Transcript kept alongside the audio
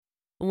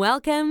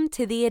Welcome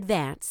to the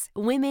Advance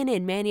Women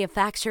in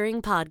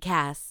Manufacturing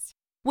podcast,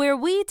 where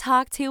we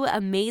talk to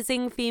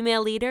amazing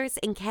female leaders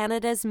in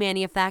Canada's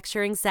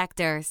manufacturing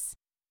sectors.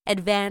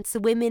 Advance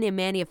Women in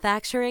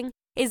Manufacturing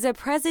is a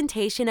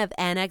presentation of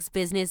Annex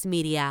Business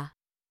Media.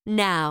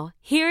 Now,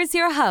 here's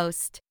your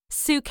host,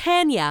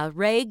 Sukanya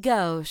Ray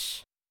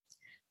Ghosh.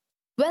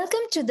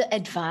 Welcome to the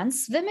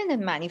Advanced Women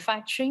in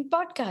Manufacturing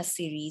podcast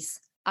series.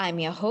 I'm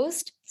your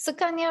host,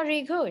 Sukanya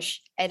Ray Ghosh,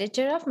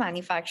 editor of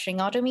Manufacturing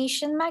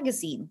Automation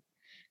magazine.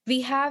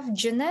 We have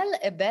Janelle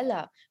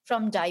Abella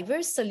from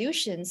Diverse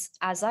Solutions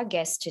as our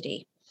guest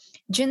today.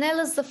 Janelle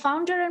is the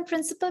founder and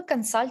principal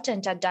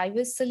consultant at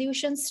Diverse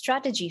Solutions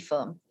strategy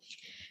firm.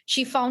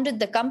 She founded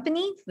the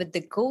company with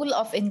the goal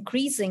of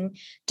increasing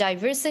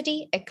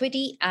diversity,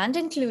 equity, and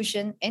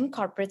inclusion in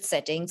corporate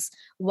settings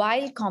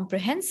while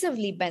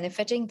comprehensively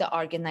benefiting the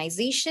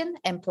organization,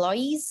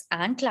 employees,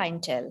 and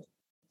clientele.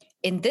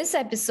 In this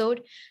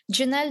episode,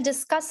 Janelle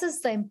discusses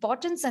the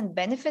importance and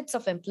benefits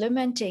of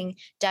implementing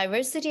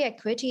diversity,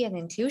 equity, and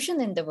inclusion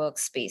in the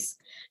workspace.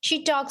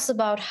 She talks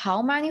about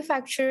how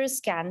manufacturers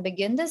can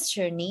begin this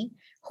journey,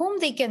 whom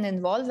they can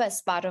involve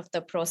as part of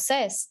the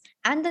process,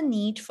 and the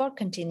need for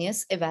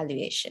continuous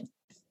evaluation.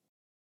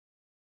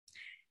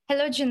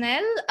 Hello,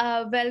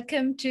 Janelle.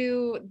 Welcome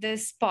to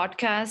this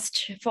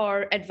podcast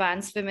for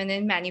Advanced Women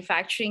in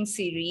Manufacturing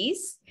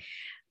series.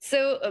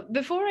 So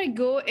before I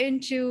go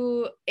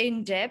into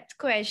in-depth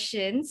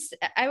questions,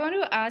 I want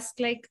to ask,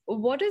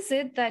 what is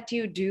it that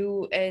you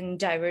do in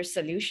Diverse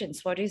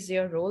Solutions? What is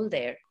your role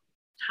there?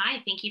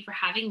 Hi, thank you for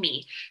having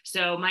me.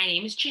 So my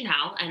name is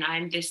Janelle, and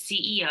I'm the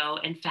CEO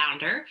and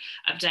founder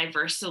of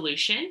Diverse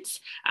Solutions.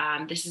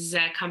 This is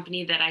a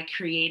company that I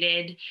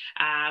created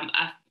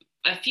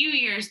a few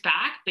years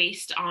back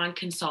based on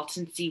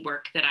consultancy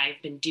work that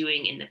I've been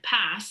doing in the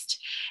past.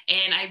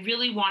 And I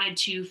really wanted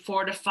to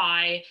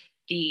fortify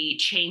the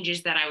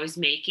changes that I was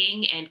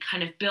making and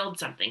kind of build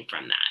something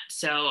from that.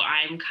 So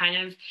I'm kind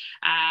of,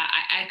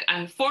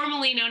 I'm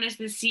formally known as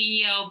the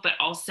CEO, but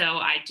also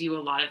I do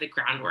a lot of the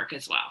groundwork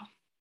as well.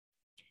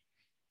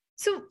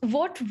 So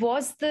what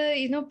was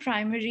the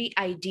primary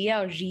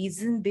idea or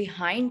reason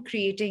behind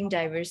creating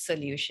Diverse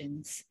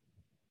Solutions?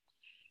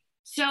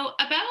 So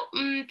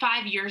about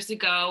 5 years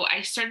ago,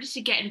 I started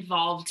to get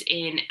involved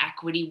in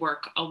equity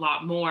work a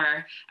lot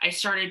more. I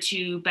started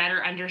to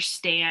better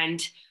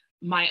understand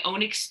my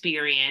own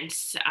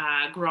experience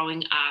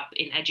growing up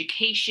in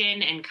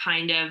education and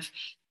kind of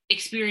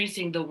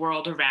experiencing the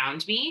world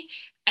around me.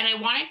 And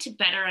I wanted to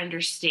better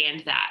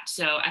understand that.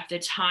 So at the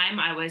time,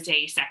 I was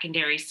a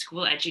secondary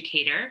school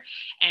educator,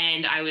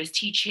 and I was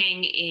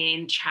teaching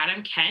in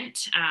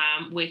Chatham-Kent,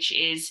 which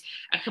is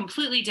a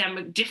completely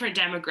different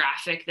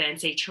demographic than,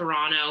 say,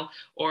 Toronto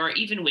or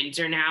even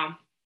Windsor now.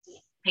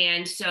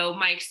 And so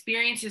my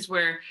experiences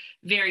were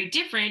very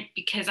different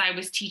because I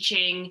was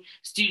teaching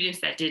students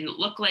that didn't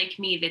look like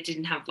me, that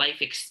didn't have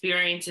life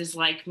experiences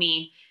like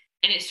me.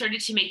 And it started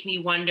to make me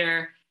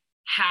wonder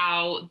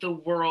how the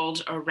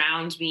world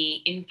around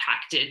me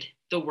impacted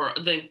the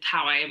world,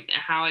 how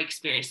I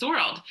experienced the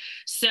world.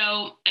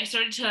 So I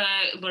started to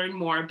learn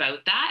more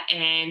about that,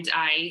 and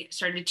I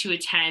started to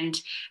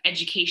attend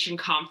education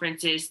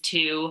conferences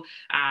to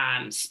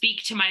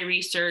speak to my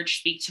research,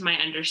 speak to my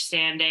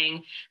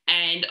understanding,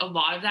 and a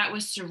lot of that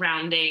was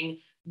surrounding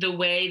the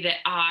way that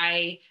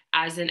I,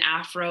 as an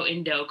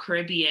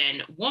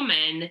Afro-Indo-Caribbean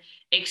woman,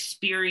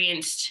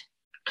 experienced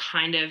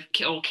kind of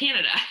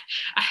Canada.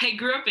 I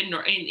grew up in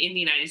the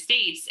United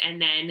States,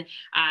 and then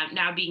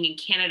now being in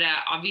Canada,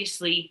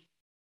 obviously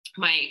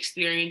my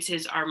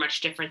experiences are much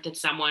different than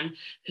someone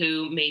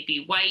who may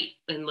be white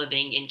and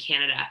living in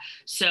Canada.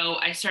 So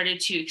I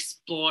started to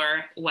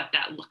explore what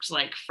that looked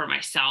like for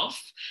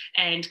myself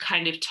and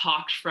kind of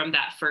talked from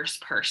that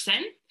first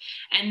person.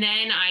 And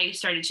then I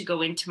started to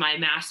go into my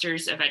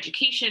master's of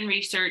education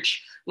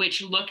research,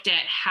 which looked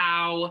at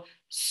how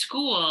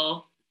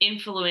school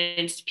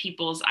influenced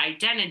people's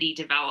identity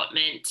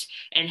development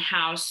and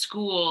how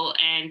school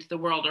and the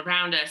world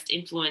around us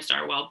influenced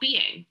our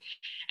well-being.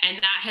 And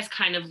that has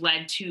kind of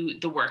led to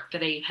the work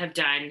that I have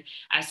done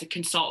as a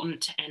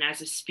consultant and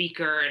as a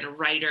speaker and a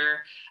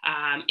writer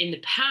in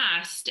the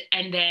past.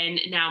 And then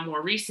now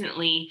more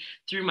recently,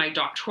 through my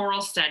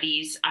doctoral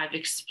studies, I've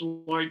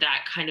explored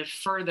that kind of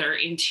further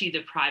into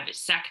the private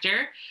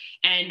sector.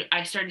 And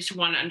I started to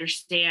want to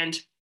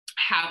understand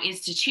how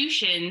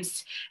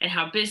institutions and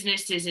how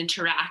businesses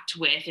interact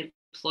with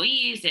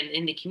employees and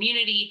in the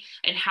community,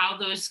 and how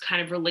those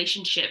kind of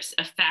relationships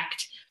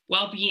affect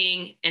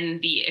well-being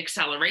and the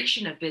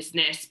acceleration of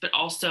business, but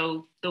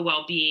also the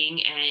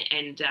well-being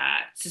and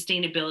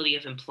sustainability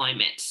of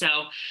employment.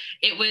 So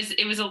it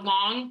was a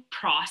long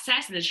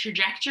process, and the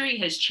trajectory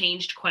has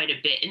changed quite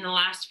a bit in the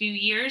last few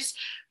years.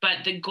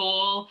 But the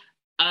goal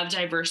of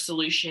Diverse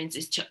Solutions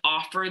is to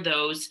offer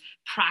those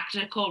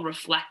practical,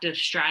 reflective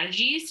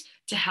strategies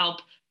to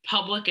help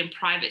public and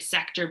private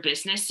sector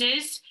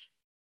businesses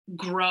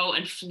grow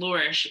and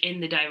flourish in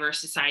the diverse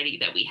society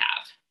that we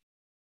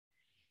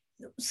have.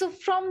 So,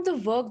 from the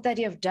work that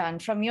you have done,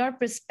 from your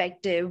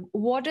perspective,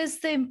 what is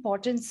the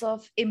importance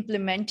of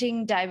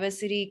implementing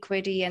diversity,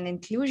 equity, and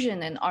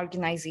inclusion in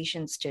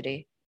organizations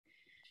today?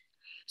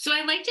 So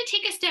I like to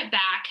take a step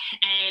back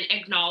and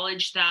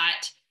acknowledge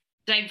that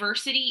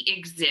diversity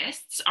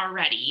exists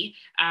already.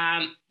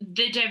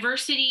 The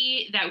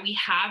diversity that we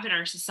have in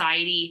our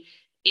society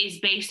is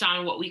based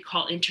on what we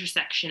call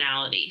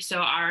intersectionality. So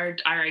our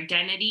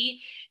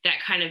identity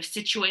that kind of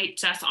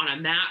situates us on a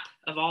map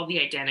of all the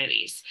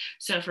identities.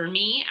 So for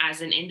me, as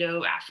an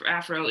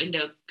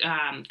Afro-Indo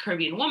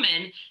Caribbean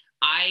woman,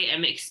 I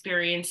am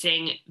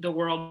experiencing the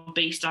world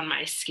based on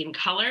my skin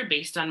color,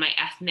 based on my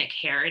ethnic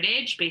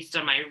heritage, based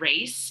on my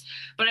race,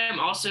 but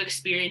I'm also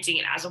experiencing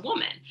it as a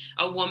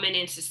woman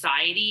in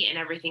society and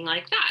everything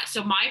like that.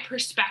 So my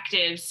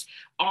perspectives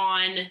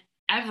on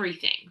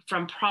everything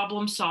from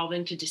problem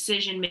solving to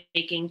decision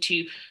making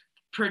to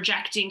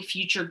projecting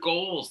future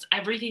goals,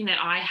 everything that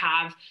I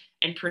have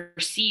and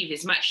perceive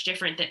is much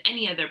different than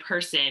any other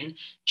person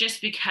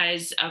just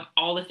because of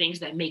all the things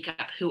that make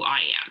up who I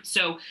am.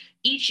 So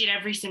each and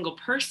every single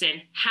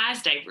person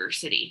has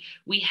diversity.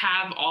 We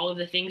have all of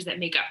the things that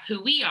make up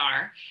who we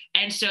are.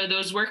 And so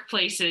those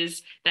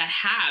workplaces that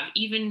have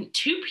even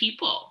two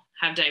people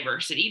have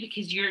diversity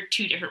because you're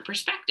two different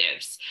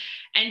perspectives.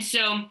 And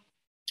so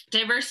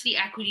diversity,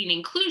 equity, and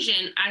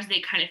inclusion, as they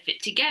kind of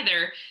fit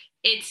together,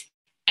 it's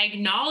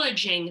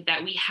acknowledging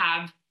that we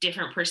have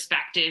different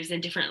perspectives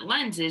and different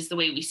lenses, the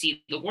way we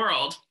see the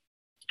world,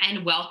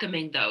 and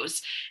welcoming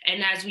those.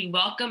 And as we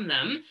welcome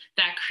them,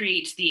 that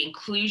creates the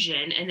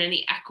inclusion. And then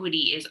the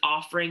equity is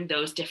offering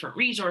those different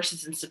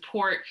resources and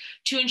support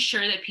to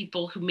ensure that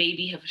people who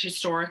maybe have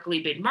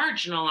historically been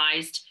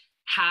marginalized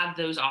have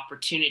those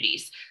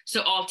opportunities.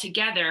 So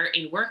altogether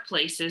in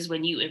workplaces,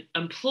 when you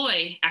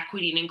employ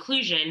equity and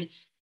inclusion,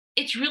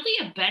 it's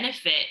really a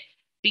benefit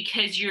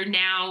because you're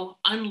now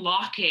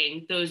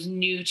unlocking those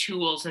new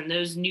tools and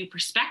those new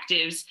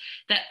perspectives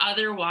that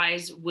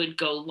otherwise would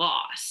go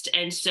lost.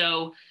 And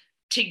so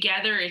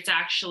together, it's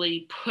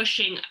actually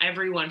pushing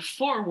everyone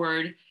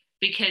forward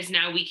because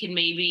now we can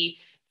maybe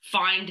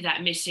find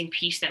that missing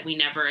piece that we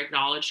never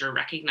acknowledged or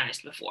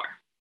recognized before.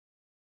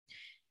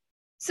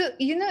 So,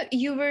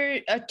 you were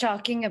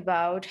talking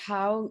about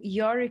how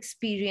your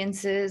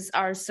experiences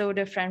are so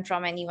different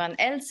from anyone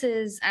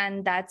else's,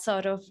 and that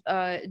sort of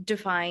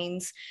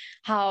defines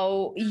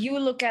how you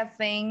look at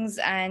things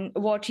and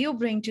what you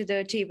bring to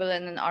the table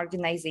in an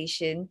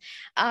organization.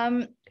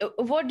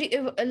 What do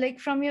you, like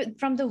from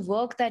the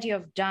work that you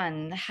have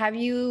done?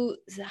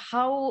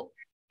 How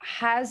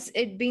has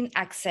it been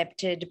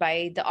accepted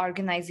by the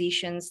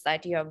organizations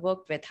that you have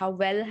worked with? How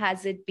well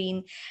has it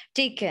been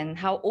taken?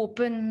 How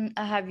open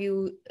have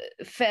you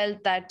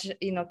felt that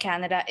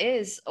Canada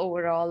is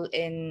overall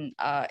in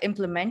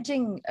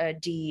implementing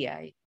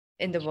DEI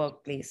in the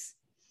workplace?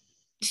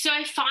 So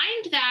I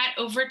find that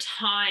over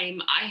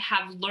time, I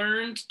have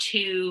learned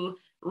to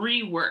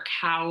rework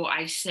how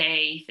I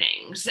say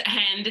things.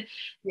 And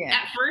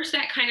at first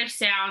that kind of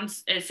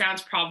sounds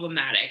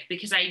problematic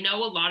because I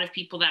know a lot of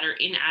people that are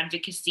in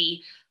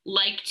advocacy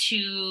like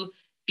to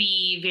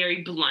be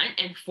very blunt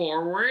and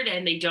forward,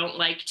 and they don't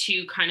like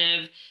to kind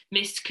of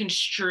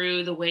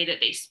misconstrue the way that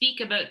they speak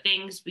about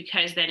things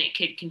because then it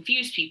could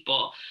confuse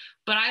people.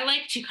 But I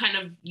like to kind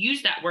of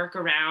use that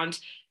workaround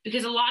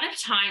because a lot of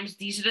times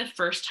these are the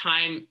first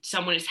time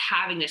someone is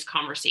having this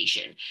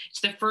conversation.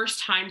 It's the first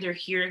time they're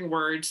hearing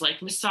words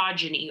like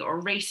misogyny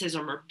or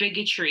racism or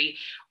bigotry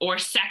or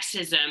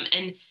sexism,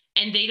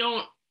 and they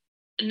don't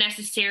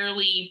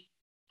necessarily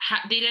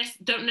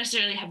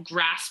have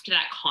grasped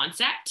that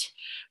concept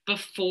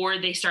before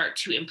they start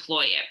to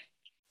employ it.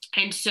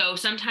 And so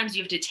sometimes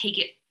you have to take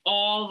it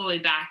all the way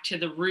back to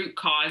the root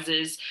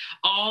causes,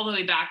 all the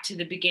way back to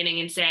the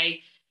beginning and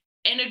say,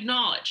 and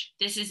acknowledge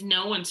this is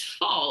no one's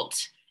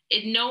fault.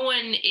 No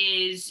one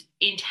is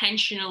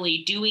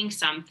intentionally doing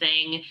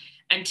something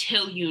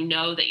until you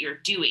know that you're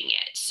doing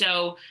it.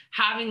 So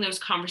having those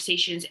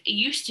conversations, it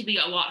used to be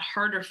a lot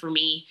harder for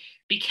me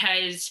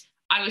because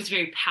I was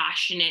very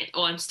passionate.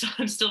 Well, I'm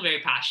still very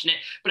passionate,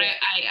 but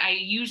I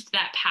used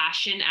that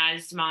passion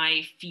as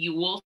my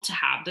fuel to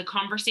have the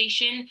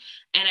conversation.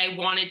 And I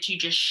wanted to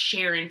just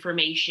share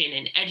information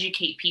and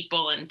educate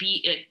people and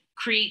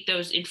create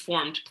those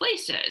informed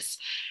places.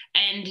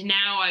 And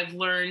now I've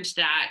learned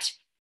that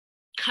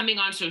coming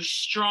on so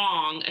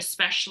strong,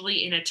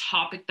 especially in a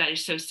topic that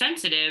is so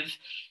sensitive,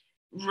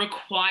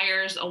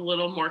 requires a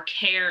little more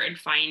care and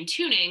fine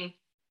tuning.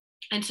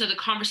 And so the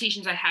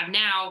conversations I have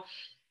now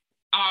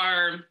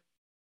are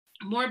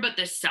more about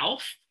the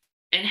self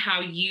and how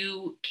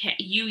you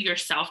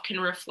yourself can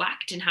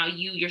reflect and how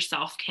you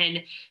yourself can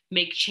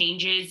make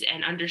changes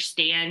and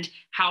understand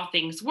how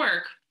things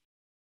work.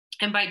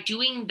 And by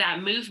doing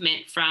that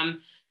movement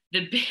from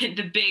the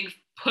big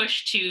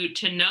push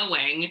to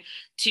knowing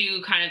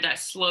to kind of that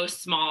slow,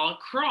 small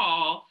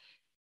crawl,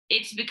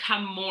 it's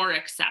become more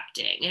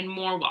accepting and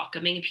more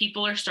welcoming.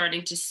 People are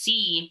starting to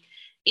see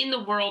in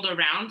the world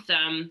around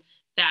them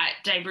that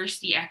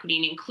diversity, equity,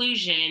 and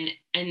inclusion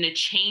and the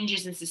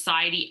changes in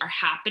society are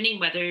happening,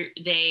 whether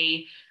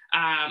they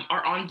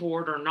are on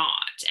board or not.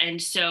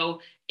 And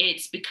so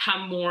it's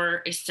become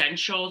more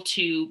essential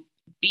to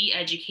be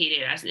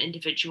educated as an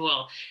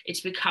individual.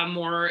 It's become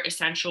more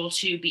essential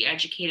to be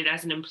educated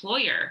as an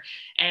employer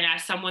and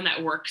as someone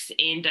that works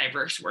in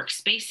diverse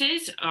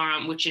workspaces,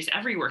 which is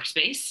every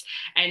workspace.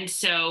 And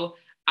so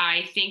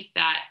I think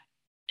that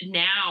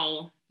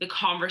now the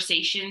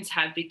conversations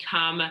have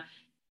become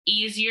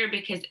easier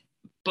because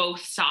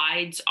both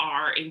sides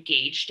are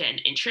engaged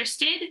and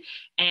interested.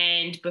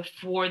 And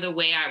before, the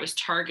way I was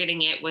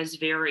targeting it was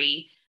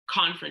very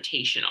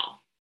confrontational.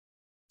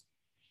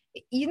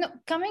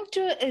 Coming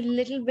to a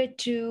little bit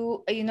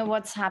to,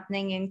 what's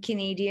happening in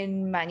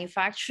Canadian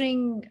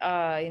manufacturing,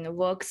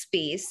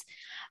 workspace,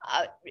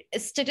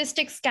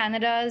 Statistics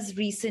Canada's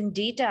recent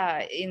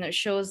data,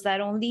 shows that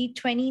only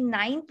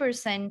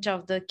 29%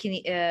 of the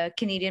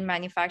Canadian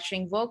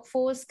manufacturing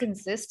workforce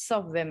consists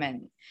of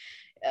women.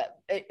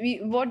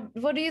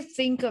 What do you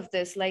think of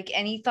this? Like,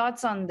 any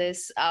thoughts on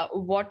this?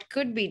 What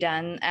could be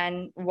done,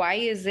 and why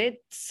is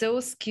it so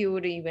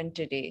skewed even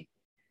today?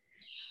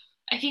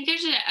 I think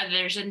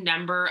there's a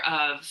number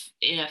of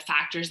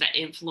factors that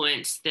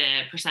influence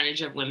the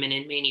percentage of women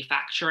in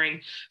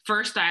manufacturing.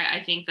 First,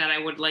 I think that I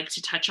would like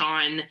to touch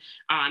on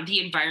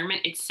the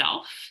environment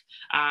itself.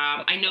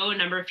 I know a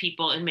number of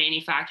people in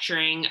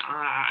manufacturing.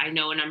 I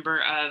know a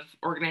number of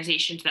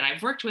organizations that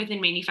I've worked with in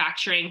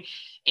manufacturing,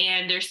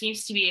 and there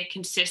seems to be a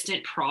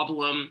consistent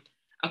problem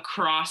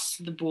across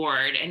the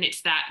board, and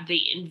it's that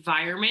the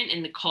environment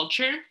and the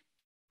culture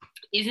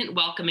isn't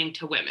welcoming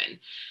to women.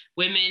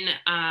 Women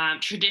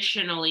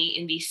traditionally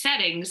in these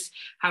settings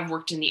have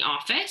worked in the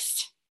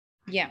office.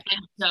 Yeah.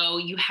 And so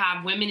you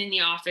have women in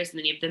the office and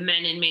then you have the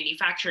men in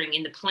manufacturing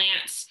in the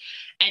plants.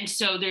 And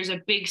so there's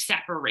a big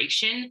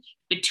separation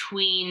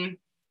between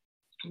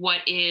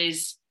what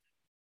is,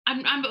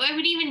 I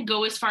would even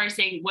go as far as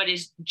saying what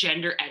is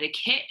gender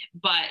etiquette,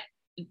 but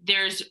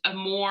there's a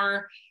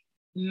more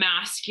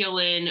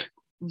masculine,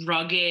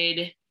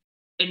 rugged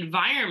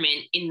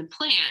environment in the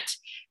plant,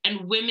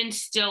 and women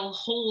still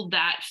hold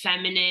that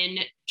feminine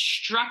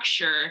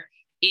structure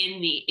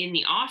in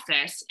the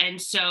office. And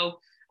so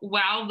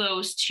while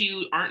those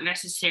two aren't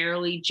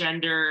necessarily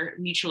gender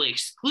mutually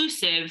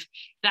exclusive,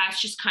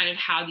 that's just kind of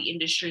how the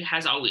industry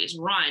has always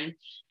run.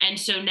 And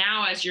so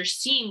now, as you're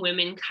seeing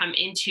women come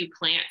into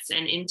plants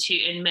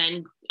and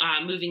men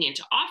moving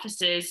into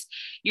offices,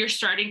 you're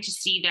starting to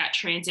see that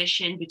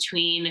transition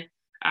between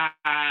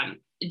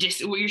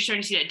you're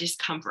starting to see that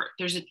discomfort.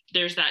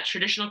 There's that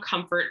traditional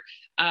comfort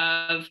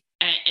of,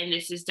 and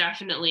this is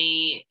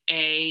definitely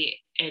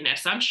an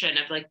assumption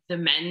of like the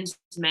men's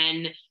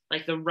men,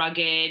 like the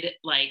rugged,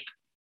 like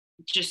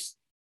just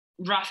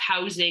rough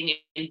housing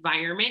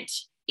environment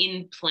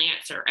in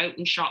plants or out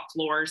in shop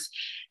floors.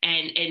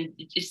 And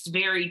it's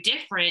very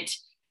different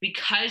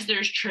because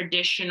there's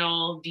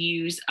traditional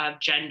views of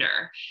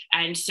gender.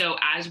 And so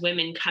as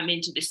women come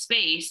into the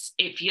space,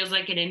 it feels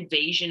like an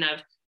invasion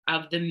of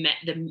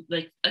the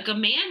like a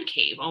man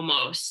cave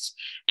almost.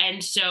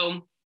 And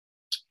so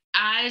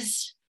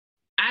as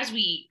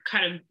we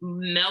kind of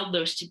meld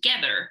those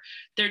together,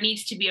 there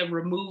needs to be a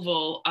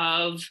removal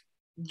of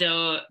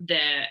the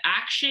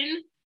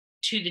action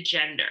to the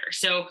gender.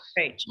 So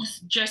right.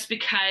 just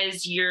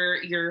because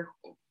you're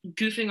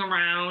goofing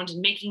around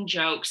and making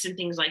jokes and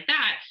things like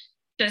that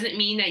doesn't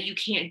mean that you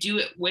can't do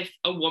it with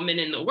a woman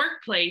in the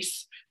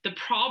workplace. The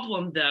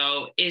problem,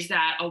 though, is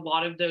that a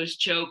lot of those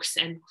jokes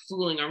and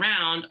fooling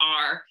around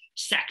are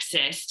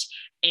sexist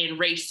and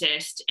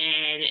racist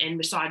and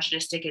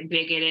misogynistic and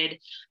bigoted.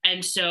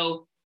 And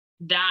so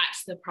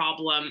that's the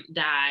problem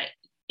that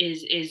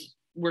is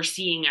we're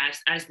seeing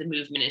as the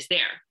movement is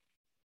there.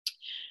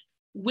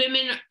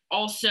 Women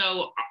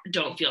also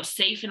don't feel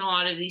safe in a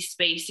lot of these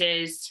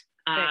spaces.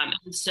 And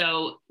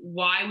so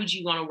why would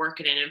you want to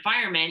work in an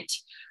environment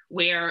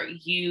where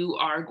you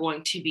are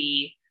going to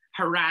be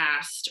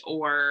harassed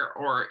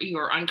or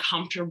you're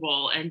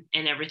uncomfortable and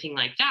everything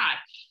like that?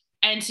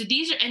 And so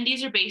these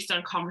are based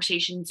on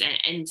conversations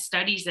and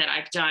studies that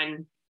I've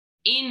done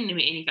in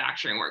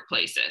manufacturing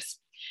workplaces.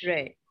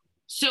 Right.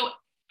 So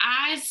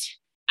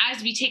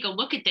as we take a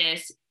look at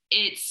this,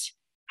 it's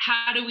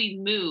how do we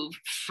move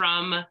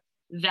from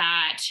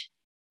that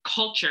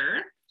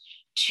culture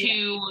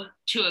to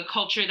a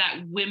culture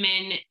that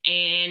women,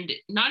 and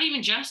not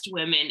even just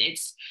women,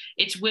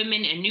 it's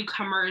women and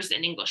newcomers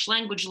and English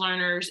language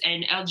learners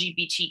and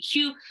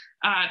LGBTQ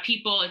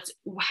people. It's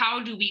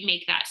how do we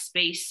make that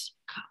space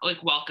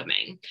like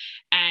welcoming?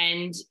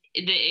 And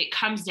it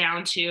comes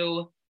down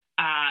to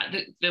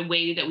the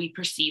way that we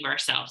perceive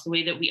ourselves, the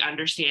way that we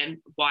understand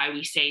why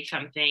we say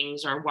some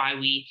things or why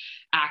we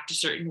act a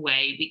certain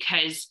way.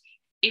 Because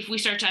if we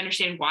start to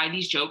understand why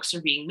these jokes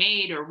are being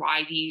made or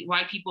why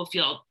people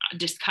feel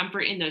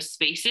discomfort in those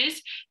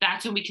spaces,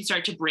 that's when we can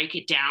start to break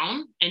it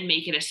down and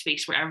make it a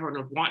space where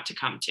everyone would want to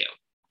come to.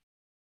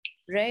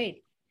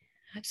 Right.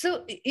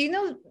 So,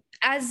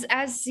 as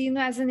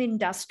an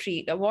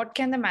industry, what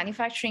can the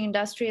manufacturing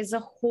industry as a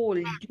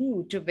whole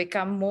do to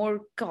become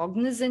more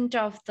cognizant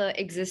of the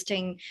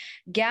existing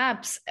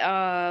gaps,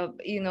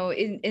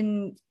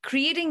 in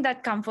creating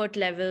that comfort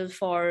level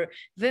for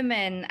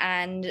women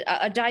and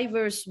a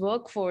diverse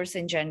workforce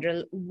in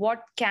general?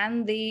 What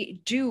can they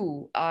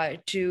do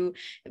to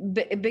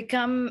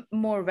become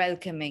more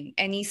welcoming?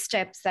 Any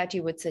steps that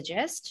you would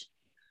suggest?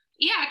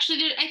 Yeah,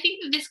 actually, I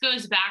think that this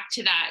goes back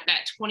to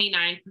that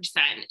 29%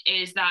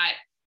 is that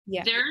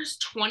Yeah. there's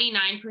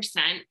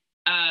 29%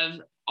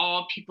 of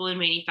all people in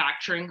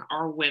manufacturing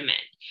are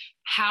women.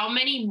 How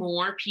many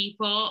more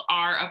people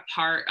are a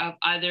part of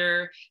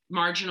other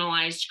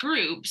marginalized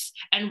groups,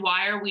 and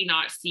why are we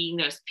not seeing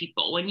those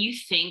people? When you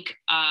think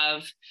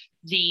of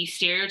the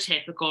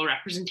stereotypical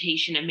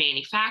representation of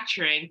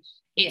manufacturing,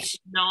 it's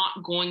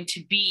not going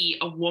to be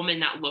a woman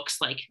that looks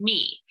like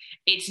me.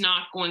 It's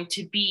not going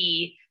to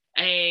be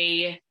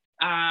a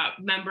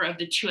member of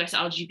the 2S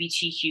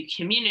LGBTQ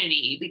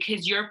community,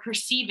 because you're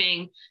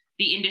perceiving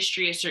the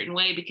industry a certain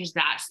way because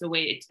that's the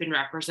way it's been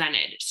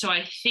represented. So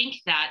I think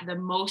that the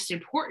most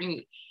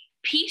important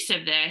piece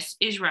of this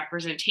is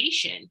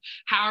representation.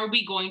 How are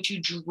we going to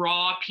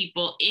draw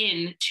people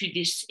into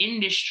this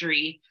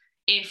industry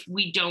if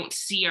we don't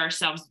see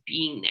ourselves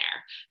being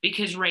there?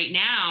 Because right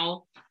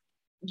now,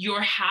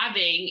 you're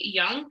having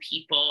young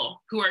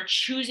people who are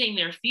choosing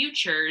their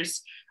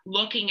futures,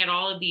 looking at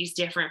all of these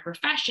different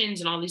professions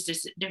and all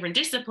these different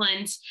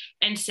disciplines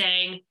and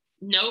saying,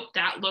 nope,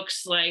 that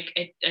looks like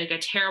a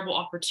terrible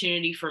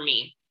opportunity for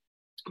me,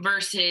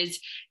 versus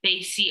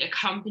they see a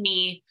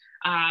company,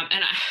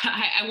 and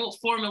I won't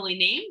formally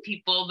name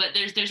people, but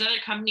there's other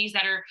companies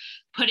that are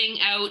putting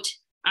out,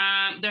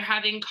 they're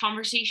having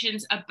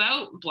conversations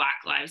about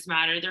Black Lives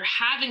Matter. They're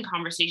having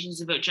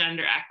conversations about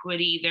gender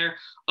equity. They're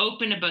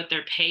open about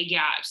their pay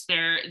gaps.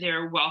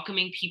 They're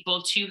welcoming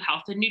people to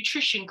health and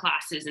nutrition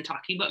classes and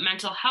talking about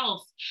mental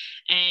health.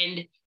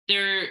 And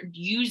they're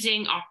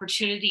using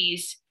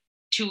opportunities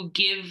to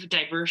give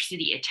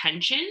diversity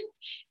attention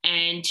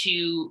and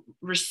to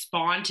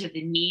respond to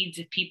the needs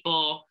of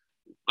people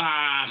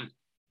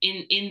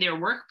in their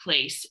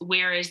workplace.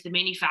 Whereas the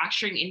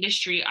manufacturing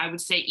industry, I would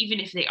say,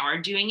 even if they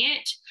are doing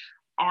it,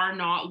 are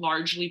not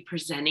largely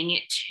presenting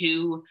it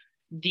to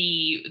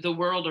the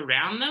world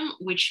around them,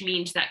 which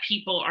means that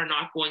people are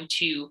not going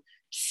to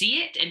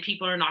see it and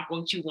people are not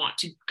going to want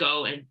to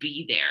go and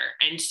be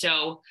there. And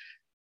so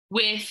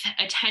with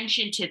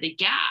attention to the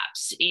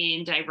gaps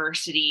in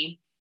diversity,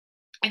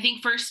 I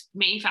think first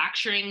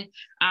manufacturing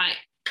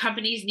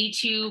companies need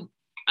to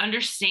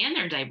understand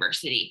their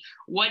diversity,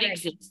 what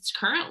exists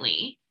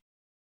currently.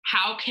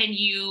 How can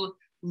you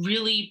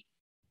really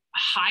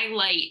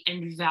highlight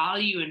and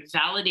value and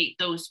validate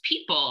those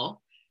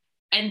people,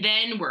 and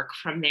then work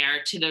from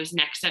there to those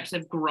next steps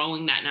of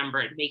growing that number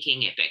and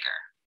making it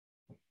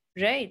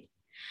bigger? Right.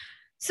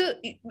 So,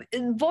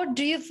 what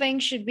do you think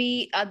should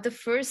be the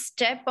first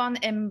step on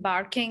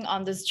embarking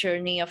on this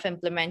journey of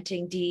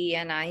implementing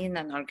DE&I in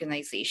an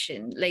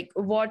organization? Like,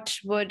 what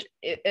would,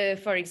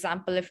 for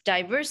example, if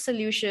diverse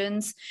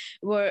solutions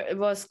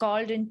was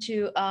called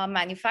into a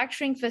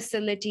manufacturing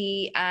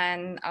facility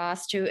and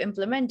asked to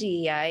implement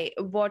DEI,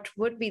 what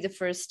would be the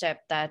first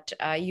step that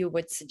you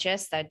would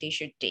suggest that they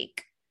should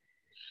take?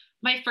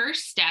 My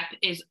first step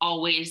is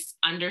always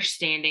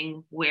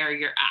understanding where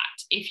you're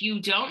at. If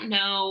you don't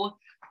know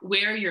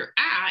where you're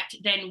at,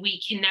 then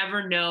we can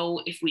never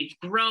know if we've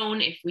grown,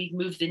 if we've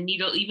moved the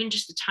needle even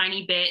just a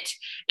tiny bit,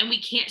 and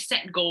we can't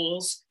set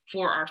goals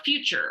for our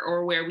future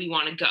or where we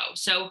want to go.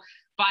 So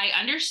by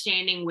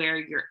understanding where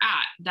you're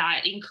at,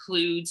 that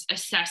includes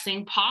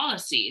assessing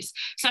policies.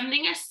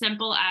 Something as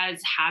simple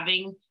as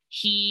having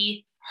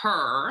he,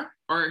 her,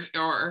 or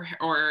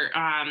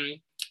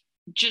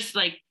just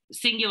like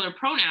singular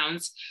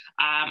pronouns.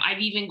 I've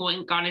even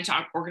gone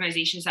into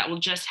organizations that will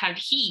just have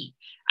he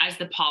as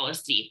the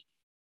policy.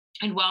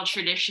 And while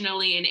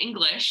traditionally in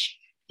English,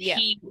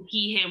 he,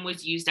 him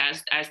was used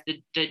as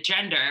the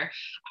gender,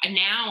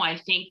 now I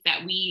think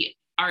that we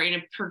are in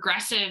a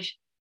progressive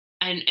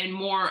and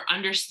more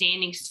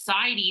understanding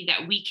society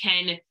that we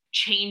can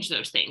change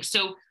those things.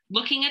 So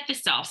looking at the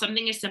self,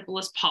 something as simple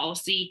as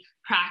policy,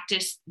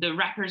 practice, the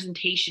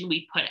representation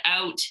we put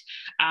out.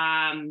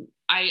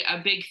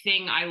 A big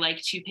thing I like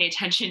to pay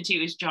attention to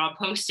is job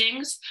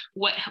postings.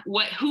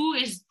 Who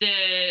is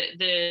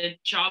the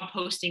job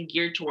posting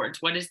geared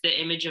towards? What is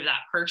the image of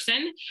that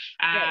person?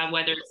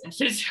 Whether it's a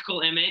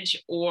physical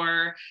image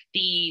or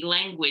the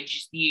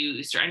language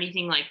used or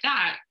anything like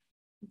that.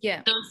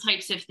 Yeah, those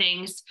types of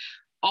things.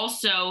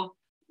 Also,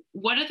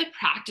 what are the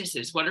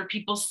practices? What are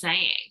people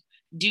saying?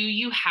 Do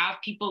you have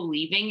people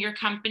leaving your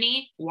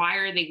company? Why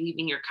are they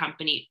leaving your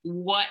company?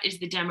 What is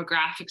the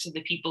demographics of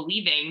the people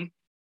leaving?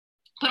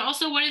 But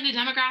also, what are the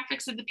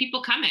demographics of the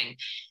people coming?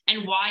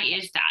 And why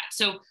is that?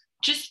 So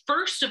just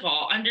first of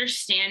all,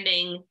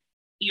 understanding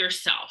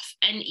yourself,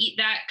 and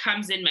that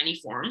comes in many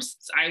forms.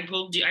 I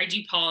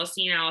do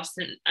policy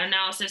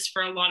analysis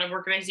for a lot of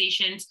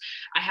organizations.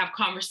 I have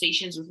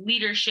conversations with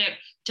leadership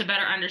to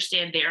better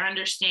understand their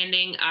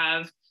understanding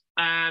of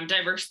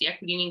diversity,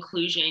 equity, and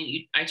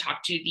inclusion. I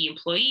talk to the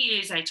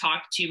employees, I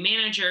talk to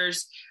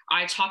managers,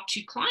 I talk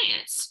to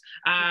clients.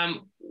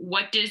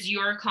 What does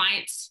your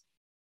clients,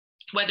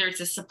 whether it's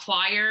a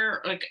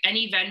supplier, like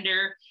any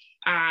vendor,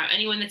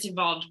 anyone that's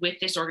involved with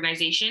this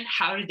organization,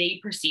 how do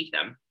they perceive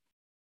them?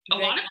 A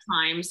lot of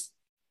times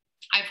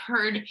I've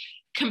heard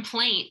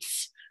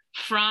complaints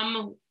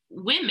from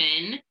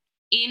women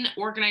in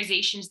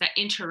organizations that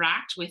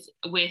interact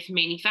with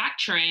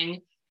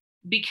manufacturing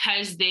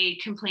because they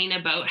complain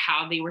about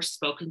how they were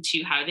spoken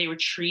to, how they were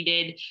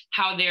treated,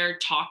 how they're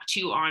talked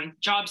to on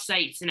job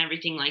sites and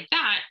everything like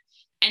that.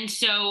 And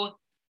so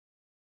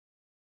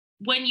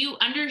when you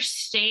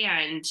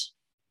understand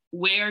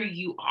where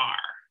you are,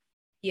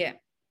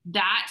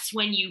 that's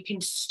when you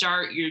can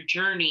start your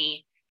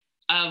journey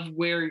of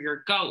where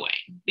you're going,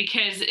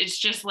 because it's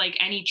just like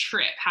any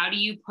trip. How do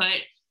you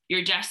put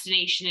your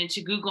destination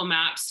into Google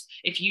Maps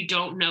if you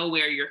don't know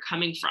where you're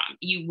coming from?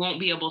 You won't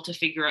be able to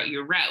figure out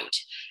your route.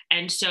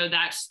 And so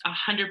that's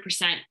 100%.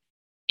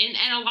 And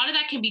a lot of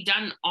that can be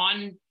done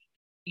on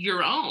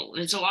your own.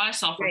 It's a lot of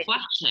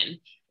self-reflection,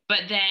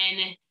 but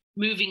then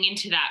moving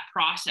into that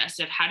process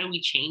of how do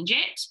we change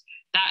it?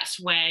 That's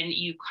when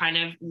you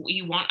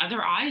want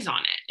other eyes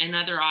on it, and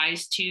other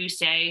eyes to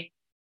say,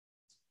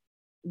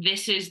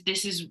 this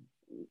is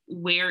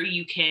where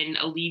you can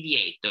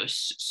alleviate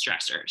those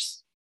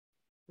stressors.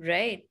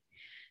 Right.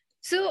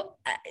 So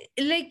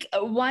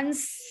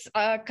once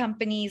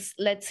companies,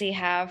 let's say,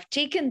 have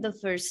taken the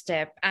first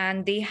step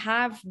and they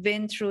have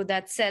been through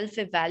that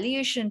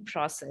self-evaluation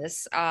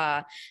process,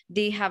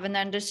 they have an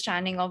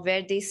understanding of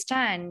where they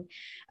stand.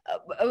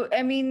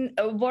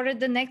 What are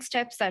the next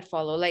steps that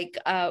follow?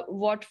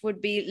 What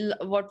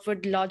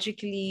would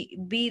logically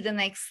be the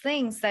next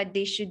things that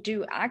they should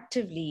do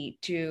actively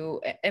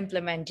to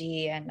implement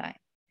DE&I?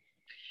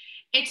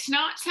 It's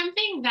not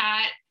something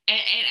that,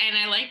 and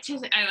I like to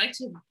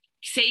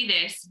say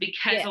this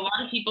because a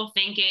lot of people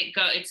think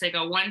it's like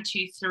a 1,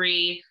 2,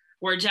 3,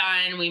 we're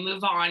done, we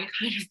move on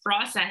kind of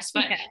process,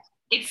 but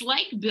it's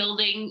like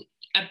building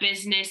a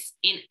business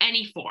in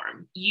any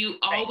form. You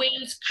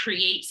always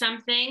create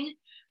something,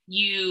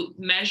 you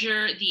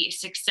measure the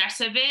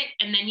success of it,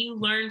 and then you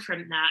learn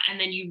from that, and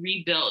then you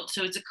rebuild.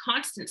 So it's a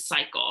constant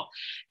cycle.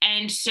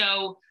 And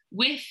so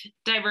with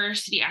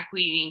diversity,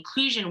 equity, and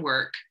inclusion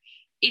work,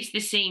 it's the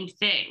same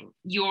thing.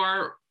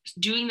 You're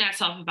doing that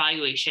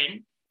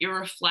self-evaluation, you're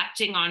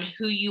reflecting on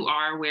who you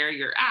are, where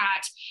you're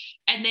at,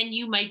 and then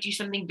you might do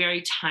something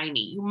very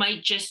tiny. You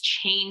might just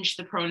change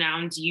the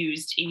pronouns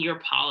used in your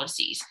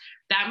policies.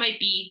 That might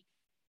be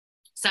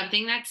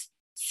something that's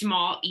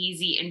small,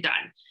 easy, and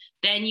done.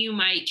 Then you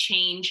might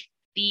change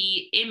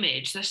the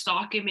image, the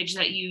stock image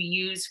that you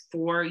use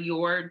for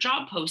your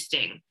job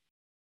posting.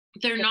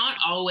 They're not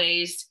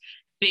always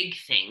big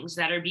things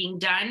that are being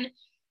done.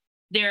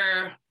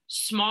 They're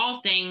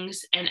small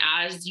things, and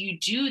as you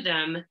do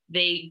them,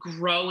 they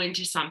grow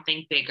into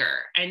something bigger.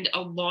 And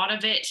a lot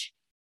of it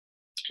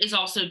is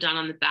also done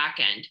on the back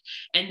end.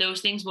 And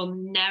those things will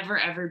never,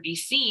 ever be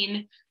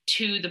seen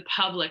to the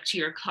public, to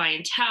your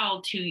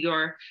clientele, to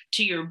your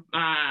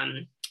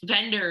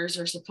vendors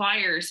or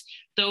suppliers.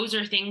 Those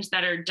are things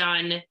that are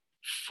done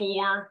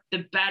for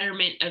the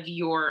betterment of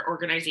your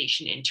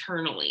organization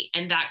internally.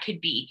 And that could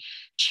be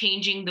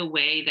changing the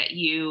way that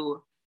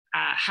you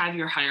have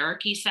your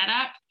hierarchy set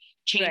up,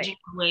 changing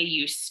the way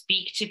you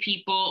speak to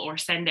people or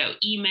send out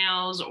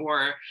emails,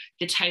 or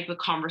the type of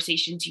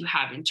conversations you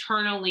have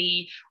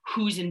internally,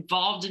 who's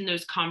involved in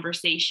those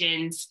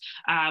conversations,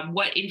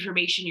 what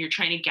information you're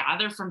trying to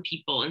gather from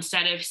people.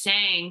 Instead of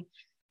saying,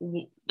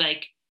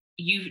 like,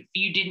 you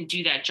didn't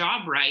do that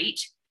job right,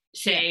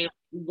 say,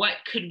 what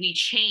could we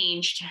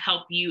change to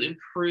help you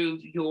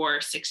improve your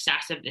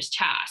success of this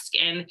task?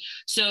 And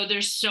so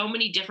there's so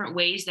many different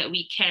ways that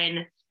we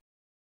can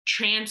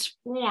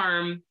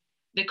transform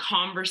the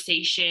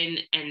conversation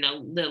and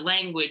the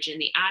language and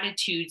the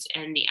attitudes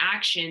and the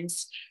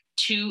actions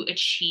to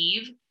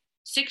achieve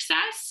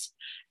success.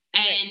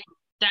 And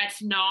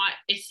that's not,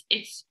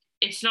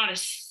 it's not a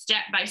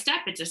step by step,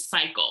 it's a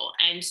cycle.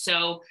 And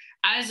so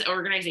as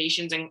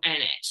organizations and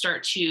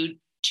start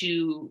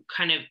to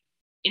kind of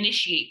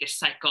initiate this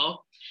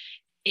cycle,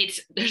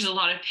 there's a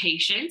lot of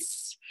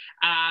patience,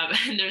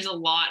 and there's a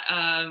lot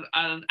of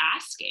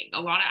asking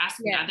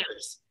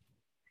others.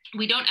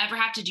 We don't ever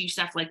have to do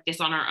stuff like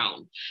this on our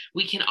own.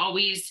 We can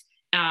always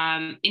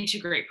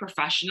integrate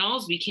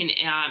professionals. We can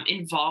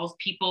involve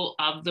people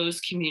of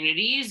those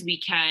communities. We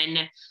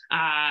can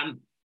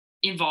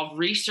involve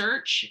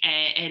research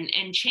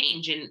and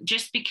change. And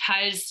just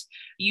because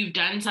you've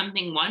done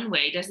something one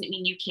way doesn't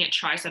mean you can't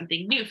try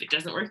something new. If it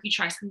doesn't work, you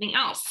try something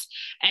else.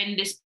 And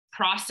this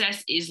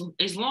process is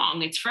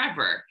long, it's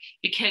forever,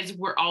 because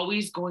we're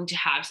always going to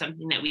have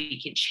something that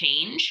we can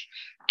change.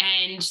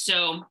 And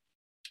so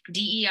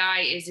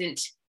DEI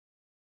isn't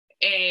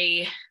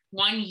a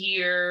 1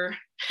 year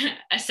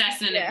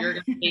assessment of your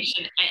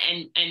organization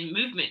and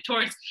movement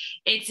towards.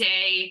 It's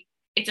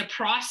a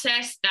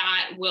process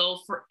that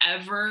will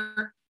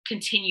forever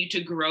continue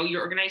to grow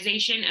your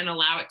organization and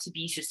allow it to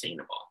be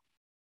sustainable.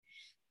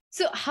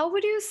 So how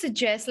would you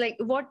suggest, like,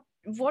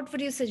 what would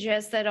you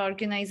suggest that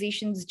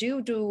organizations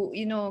do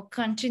to,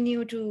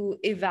 continue to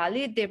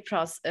evaluate their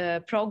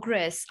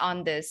progress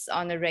on this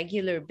on a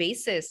regular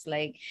basis?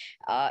 Like,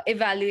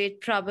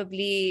 evaluate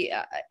probably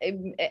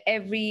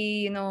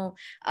every,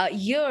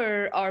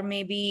 year, or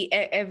maybe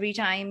every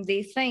time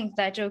they think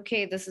that,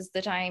 okay, this is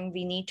the time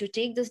we need to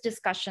take this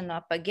discussion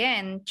up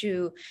again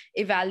to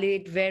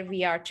evaluate where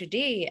we are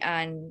today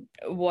and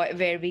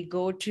where we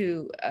go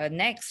to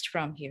next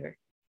from here.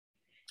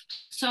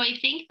 So I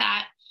think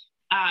that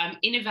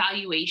in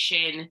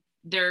evaluation,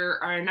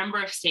 there are a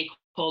number of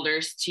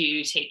stakeholders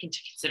to take into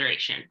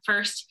consideration.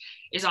 First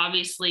is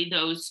obviously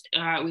those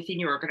within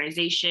your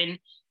organization.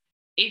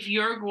 If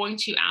you're going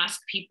to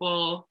ask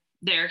people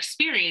their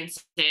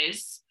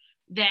experiences,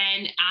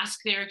 then ask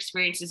their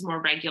experiences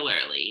more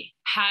regularly.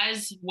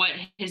 Has what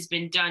has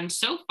been done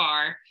so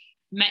far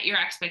met your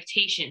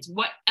expectations?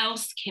 What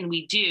else can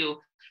we do?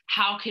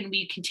 How can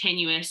we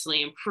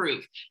continuously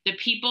improve? The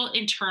people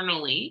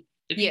internally,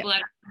 the people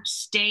that are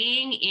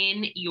staying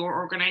in your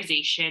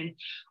organization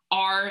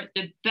are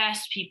the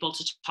best people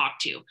to talk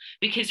to,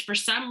 because for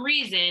some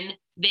reason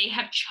they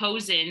have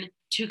chosen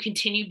to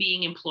continue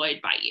being employed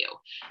by you.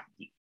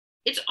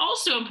 It's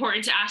also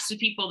important to ask the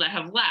people that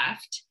have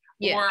left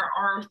or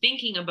are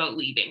thinking about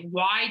leaving.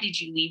 Why did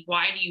you leave?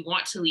 Why do you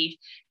want to leave?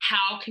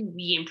 How can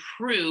we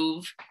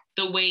improve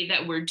the way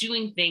that we're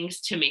doing things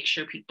to make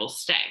sure people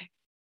stay?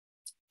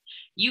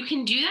 You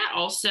can do that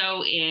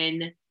also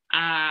in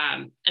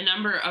a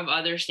number of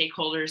other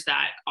stakeholders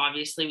that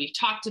obviously we've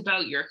talked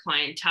about, your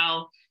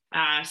clientele,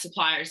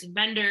 suppliers and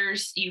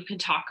vendors. You can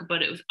talk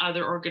about it with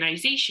other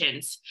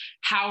organizations.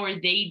 How are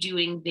they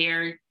doing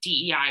their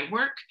DEI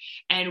work,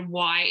 and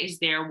why is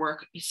their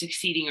work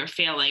succeeding or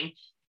failing?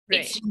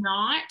 Right. It's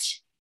not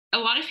a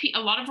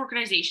lot of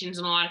organizations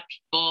and a lot of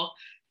people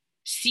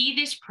see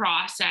this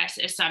process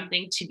as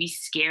something to be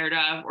scared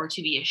of or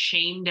to be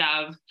ashamed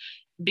of,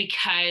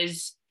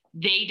 because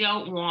they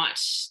don't want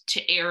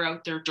to air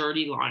out their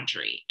dirty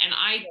laundry. And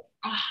I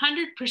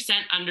 100%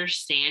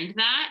 understand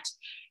that,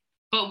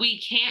 but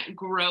we can't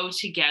grow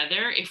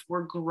together if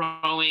we're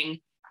growing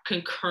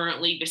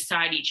concurrently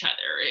beside each other.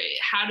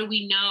 How do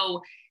we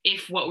know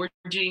if what we're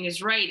doing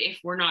is right if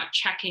we're not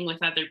checking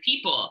with other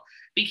people?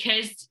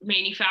 Because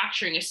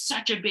manufacturing is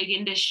such a big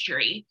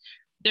industry,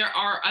 there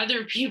are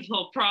other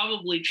people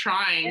probably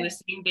trying the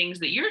same things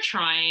that you're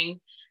trying.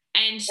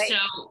 And so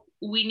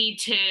we need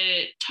to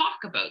talk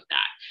about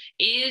that.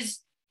 Is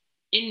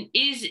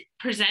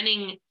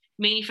presenting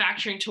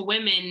manufacturing to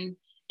women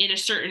in a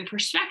certain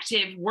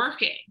perspective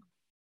working?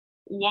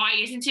 Why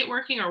isn't it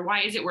working, or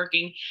why is it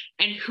working?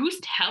 And who's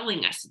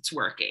telling us it's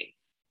working?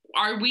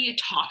 Are we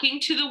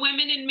talking to the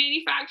women in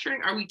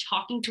manufacturing? Are we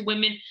talking to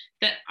women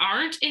that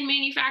aren't in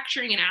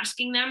manufacturing and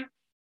asking them,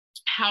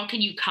 how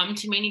can you come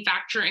to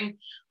manufacturing?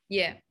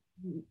 Yeah.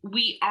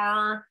 We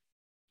are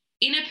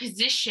in a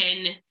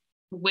position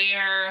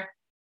where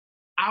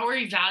our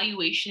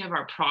evaluation of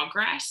our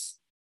progress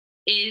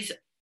is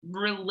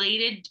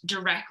related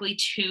directly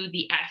to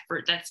the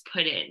effort that's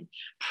put in.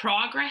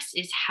 Progress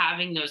is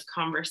having those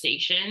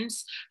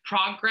conversations.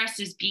 Progress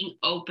is being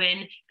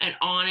open and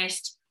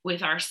honest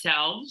with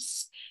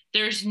ourselves.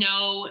 There is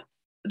numeric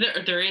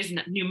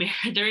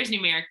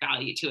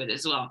value to it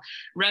as well.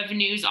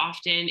 Revenues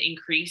often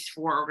increase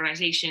for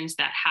organizations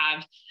that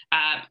have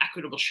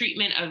equitable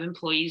treatment of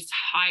employees,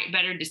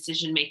 better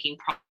decision-making,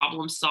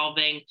 problem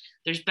solving.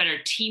 There's better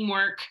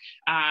teamwork.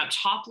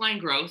 Top line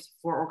growth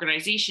for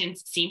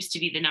organizations seems to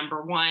be the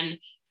number one,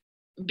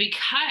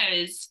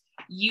 because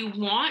you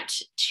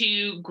want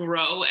to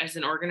grow as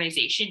an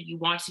organization. You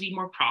want to be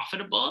more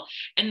profitable.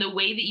 And the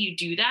way that you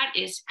do that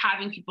is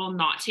having people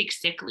not take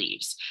sick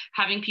leaves,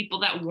 having people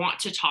that want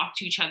to talk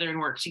to each other and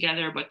work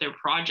together about their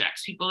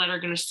projects, people that are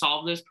going to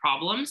solve those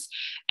problems.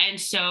 And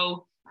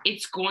so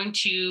it's going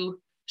to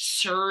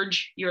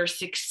surge your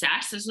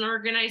success as an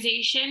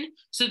organization.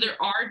 So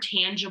there are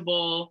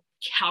tangible,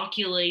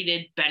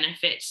 calculated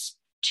benefits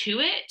to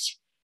it.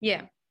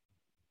 Yeah.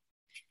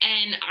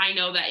 And I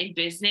know that in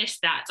business,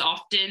 that's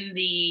often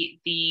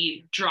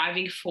the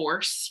driving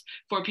force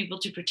for people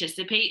to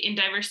participate in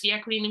diversity,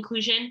 equity, and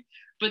inclusion.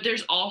 But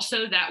there's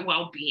also that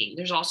well-being.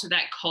 There's also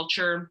that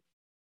culture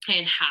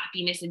and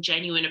happiness and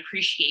genuine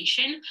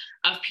appreciation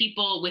of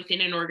people within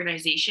an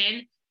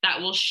organization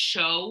that will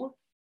show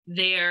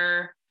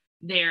their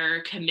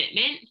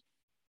commitment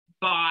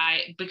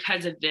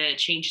because of the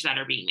changes that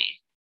are being made.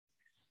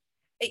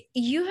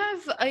 You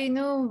have,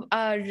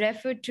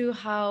 referred to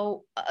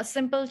how a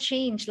simple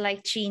change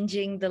like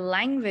changing the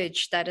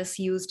language that is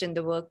used in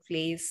the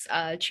workplace,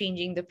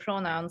 changing the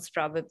pronouns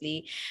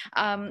probably,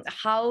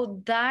 how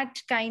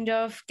that kind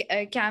of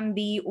can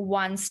be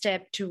one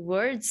step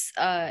towards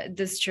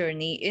this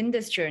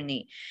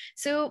journey.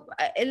 So,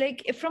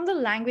 like from the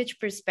language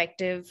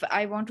perspective,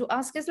 I want to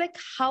ask is like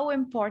how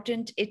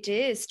important it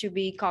is to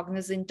be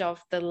cognizant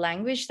of the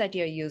language that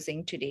you're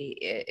using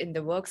today in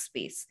the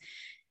workspace.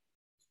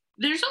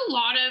 There's a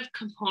lot of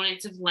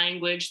components of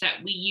language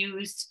that we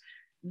use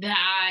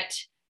that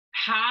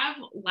have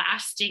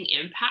lasting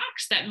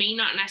impacts that may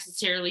not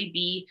necessarily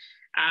be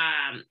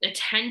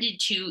attended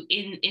to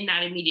in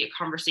that immediate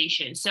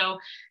conversation. So,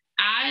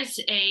 as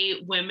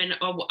a woman,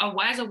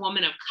 as a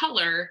woman of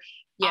color,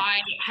 Yeah. I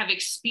have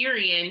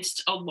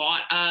experienced a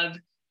lot of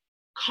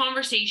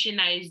conversation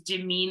that is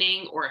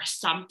demeaning or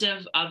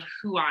assumptive of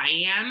who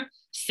I am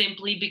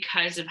simply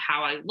because of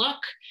how I look.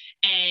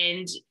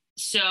 And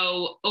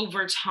so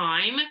over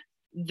time,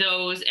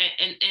 those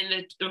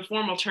and the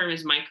formal term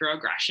is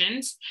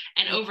microaggressions.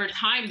 And over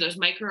time, those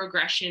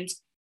microaggressions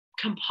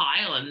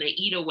compile and they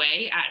eat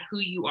away at who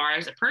you are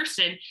as a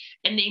person,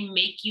 and they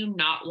make you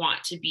not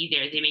want to be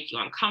there. They make you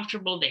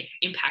uncomfortable. They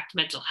impact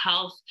mental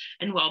health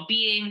and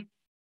well-being.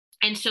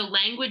 And so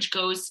language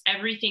goes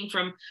everything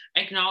from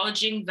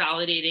acknowledging,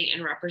 validating,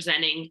 and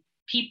representing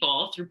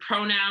people through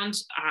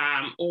pronouns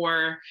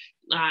or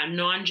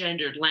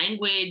non-gendered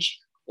language,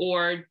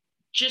 or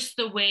just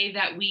the way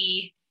that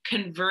we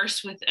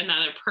converse with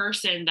another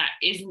person that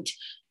isn't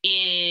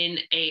in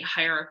a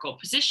hierarchical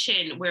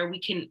position where we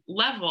can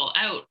level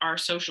out our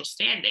social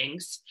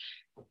standings.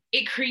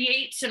 It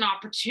creates an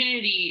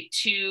opportunity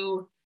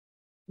to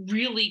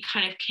really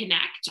kind of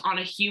connect on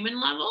a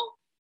human level.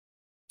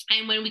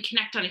 And when we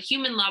connect on a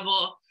human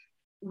level,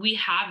 we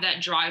have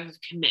that drive of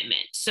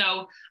commitment.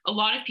 So a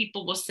lot of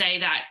people will say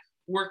that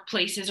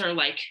workplaces are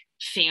like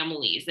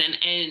families.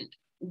 And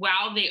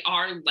while they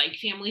are like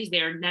families,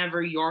 they're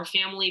never your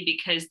family,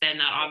 because then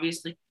that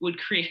obviously would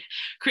create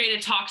a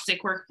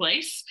toxic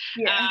workplace.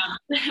 Yeah.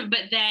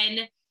 But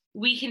then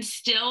we can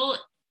still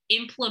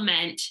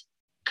implement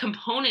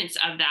components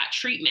of that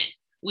treatment.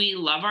 We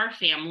love our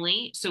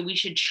family, so we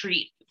should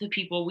treat the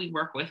people we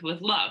work with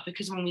love,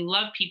 because when we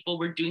love people,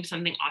 we're doing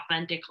something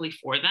authentically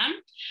for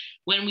them.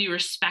 When we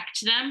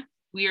respect them,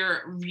 we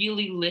are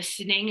really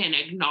listening and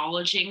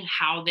acknowledging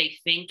how they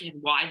think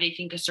and why they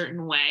think a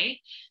certain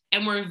way.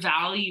 And we're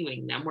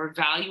valuing them. We're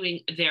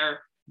valuing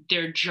their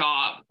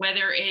job,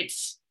 whether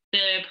it's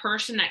the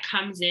person that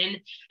comes in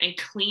and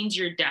cleans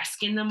your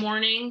desk in the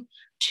morning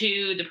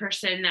to the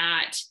person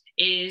that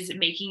is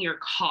making your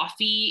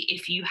coffee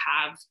if you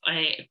have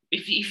a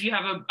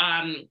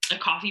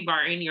coffee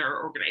bar in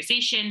your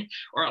organization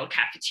or a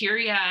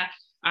cafeteria,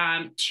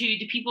 to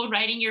the people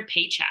writing your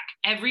paycheck.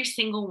 Every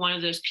single one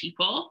of those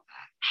people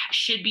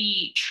should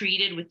be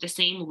treated with the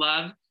same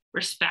love,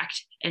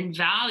 respect, and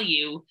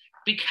value,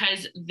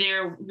 because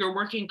you're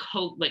working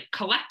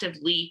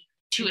collectively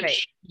to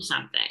achieve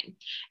something.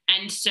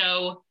 And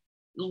so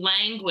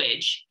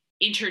language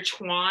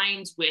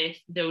intertwines with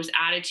those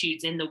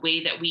attitudes and the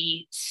way that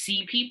we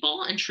see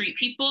people and treat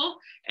people,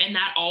 and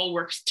that all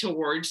works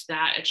towards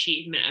that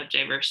achievement of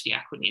diversity,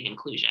 equity, and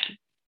inclusion.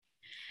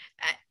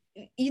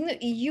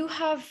 You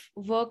have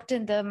worked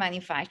in the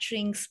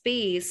manufacturing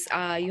space.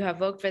 You have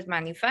worked with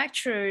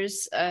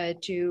manufacturers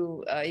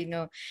to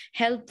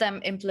help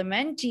them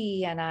implement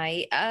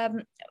D&I.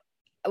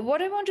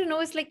 What I want to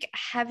know is, like,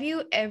 have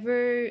you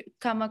ever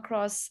come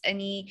across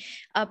any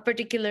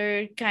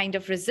particular kind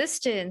of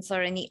resistance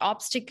or any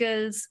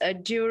obstacles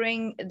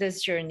during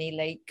this journey?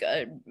 Like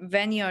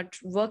when you're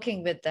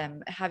working with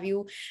them, have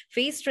you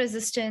faced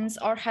resistance,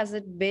 or has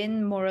it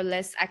been more or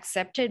less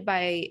accepted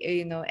by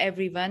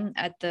everyone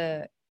at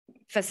the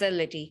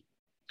facility?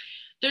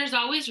 There's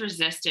always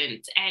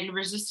resistance, and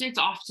resistance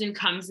often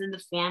comes in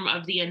the form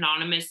of the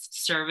anonymous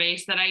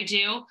surveys that I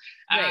do.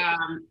 Right.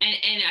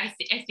 And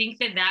I think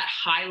that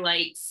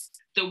highlights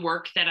the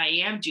work that I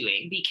am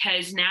doing,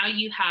 because now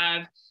you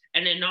have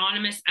an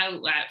anonymous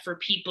outlet for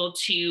people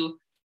to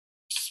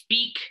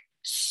speak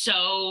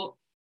so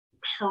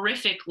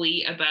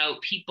horrifically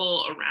about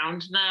people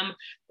around them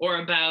or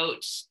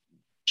about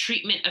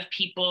treatment of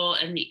people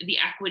and the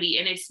equity.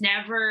 And it's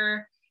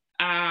never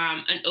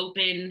an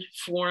open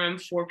forum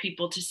for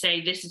people to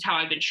say, this is how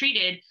I've been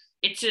treated.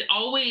 It's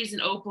always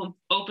an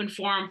open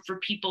forum for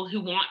people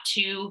who want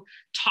to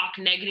talk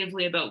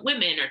negatively about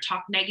women or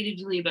talk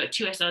negatively about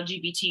 2S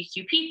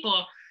LGBTQ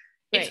people.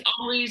 Right.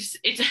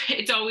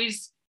 It's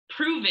always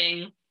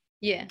proving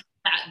that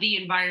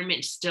the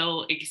environment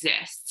still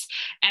exists.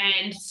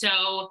 And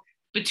so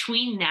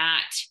between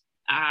that,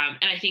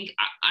 and I think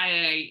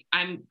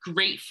I'm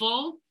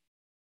grateful.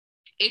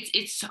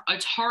 It's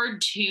hard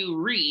to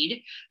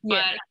read,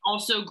 but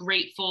also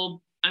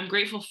grateful. I'm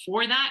grateful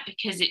for that,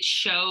 because it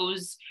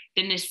shows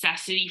the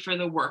necessity for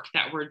the work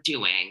that we're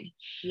doing.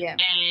 Yeah.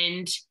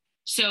 And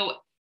so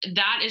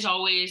that is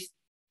always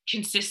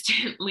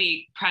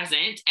consistently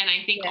present. And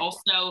I think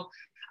also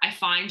I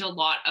find a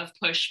lot of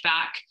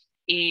pushback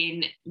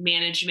in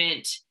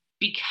management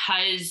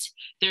because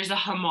there's a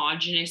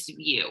homogenous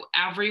view.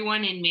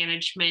 Everyone in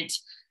management,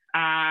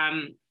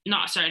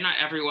 not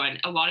everyone,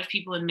 a lot of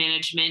people in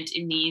management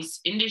in these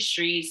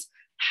industries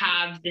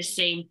have the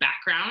same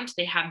background,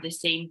 they have the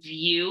same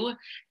view,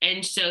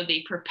 and so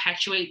they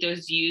perpetuate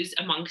those views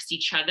amongst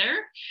each other.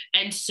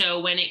 And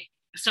so when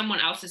someone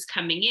else is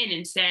coming in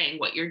and saying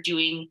what you're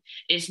doing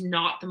is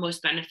not the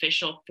most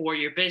beneficial for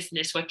your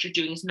business, what you're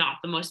doing is not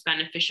the most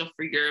beneficial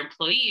for your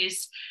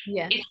employees,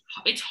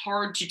 it's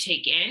hard to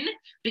take in,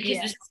 because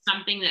this is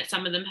something that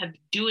some of them have been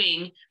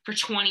doing for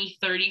 20,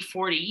 30,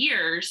 40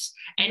 years.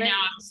 And now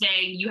I'm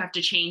saying you have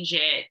to change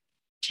it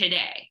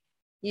today.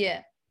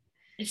 Yeah.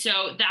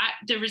 So that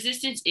the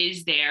resistance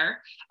is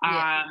there.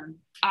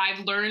 I've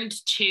learned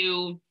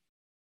to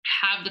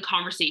have the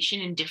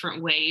conversation in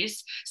different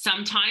ways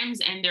sometimes,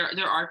 and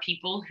there are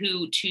people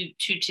who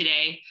to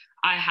today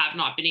I have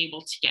not been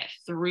able to get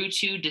through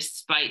to,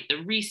 despite the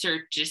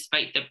research,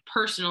 despite the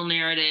personal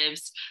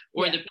narratives,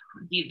 or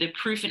the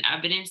proof and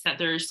evidence that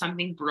there is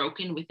something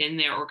broken within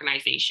their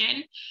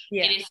organization.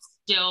 It is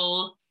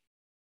still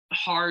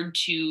hard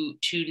to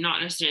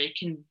not necessarily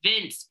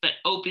convince, but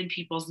open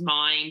people's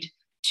mind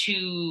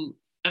to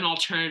an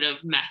alternative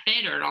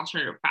method or an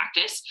alternative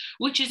practice,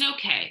 which is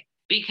okay,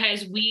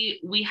 because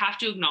we have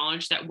to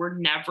acknowledge that we're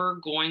never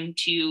going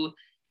to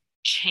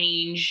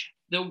change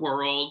the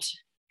world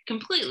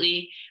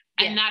completely.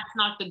 And that's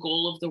not the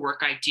goal of the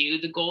work I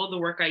do. The goal of the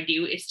work I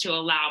do is to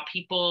allow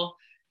people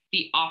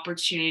the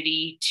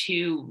opportunity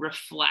to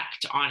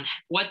reflect on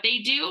what they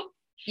do.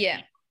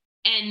 Yeah.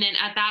 And then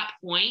at that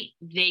point,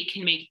 they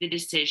can make the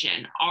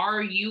decision.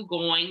 Are you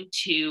going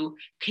to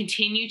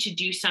continue to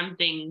do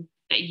something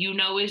that you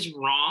know is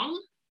wrong,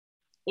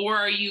 or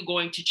are you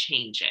going to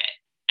change it?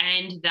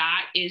 And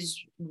that is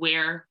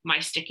where my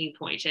sticking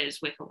point is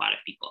with a lot of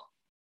people.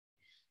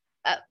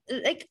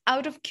 Like,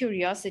 out of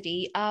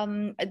curiosity,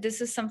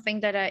 this is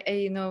something that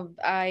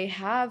I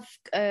have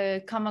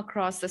come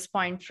across this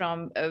point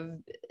from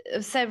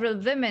several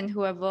women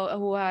who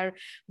are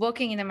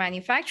working in a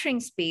manufacturing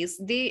space.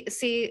 They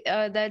say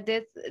that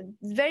there's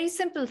very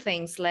simple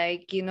things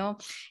like, on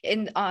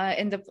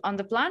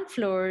the plant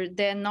floor,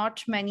 there are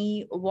not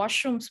many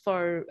washrooms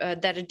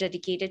that are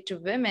dedicated to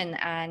women,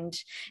 and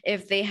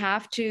if they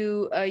have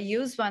to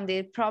use one,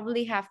 they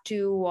probably have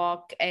to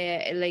walk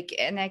like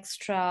an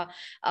extra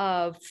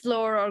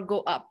floor, or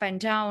go up and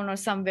down, or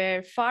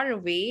somewhere far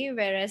away.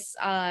 Whereas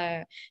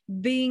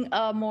being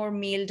a more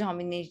male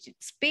dominated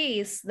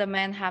space, the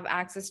men have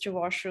access to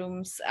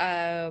washrooms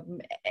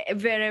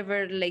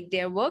wherever like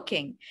they're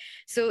working.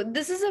 So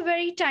this is a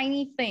very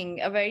tiny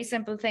thing, a very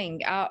simple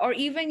thing. Or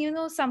even,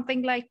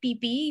 something like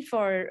PPE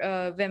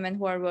for women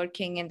who are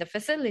working in the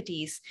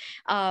facilities.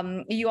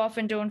 You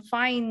often don't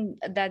find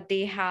that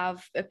they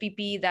have a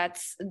PPE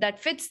that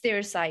fits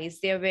their size.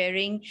 They're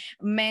wearing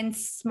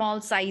men's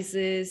small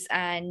sizes,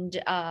 and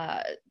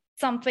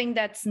something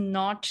that's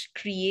not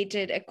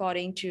created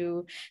according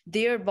to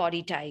their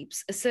body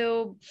types.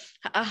 So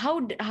how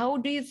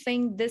do you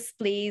think this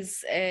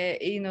plays,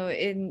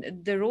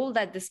 in the role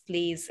that this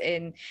plays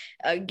in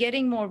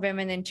getting more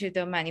women into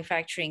the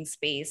manufacturing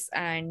space,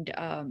 and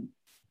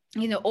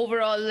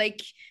overall,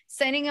 like,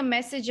 sending a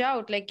message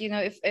out, like,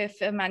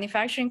 if a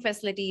manufacturing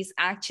facility is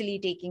actually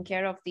taking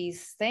care of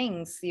these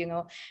things,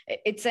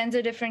 it sends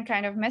a different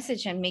kind of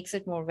message and makes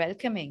it more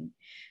welcoming.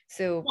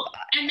 So,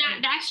 and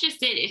that's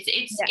just it.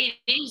 It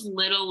is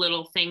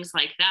little things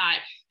like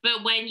that.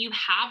 But when you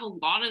have a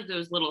lot of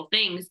those little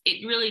things,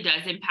 it really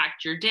does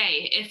impact your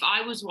day. If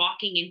I was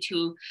walking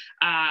into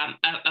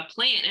a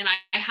plant, and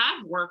I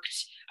have worked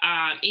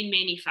in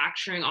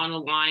manufacturing on a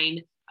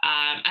line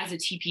as a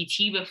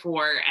TPT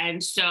before,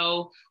 and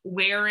so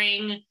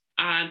wearing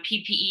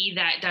PPE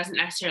that doesn't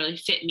necessarily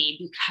fit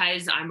me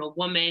because I'm a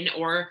woman,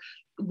 or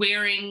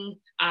wearing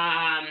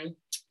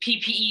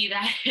PPE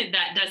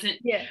that doesn't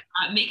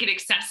make it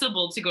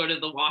accessible to go to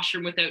the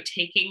washroom without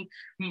taking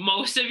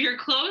most of your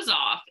clothes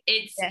off.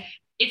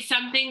 It's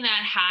something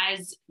that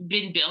has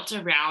been built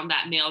around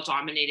that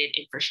male-dominated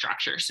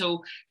infrastructure.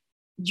 So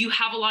you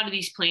have a lot of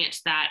these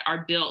plants that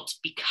are built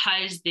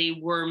because they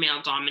were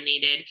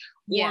male-dominated,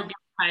 or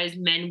because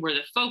men were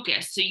the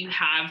focus. So you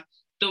have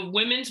the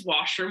women's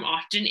washroom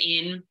often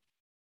in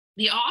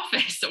the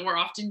office, or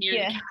often near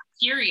the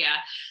cafeteria.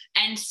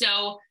 And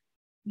so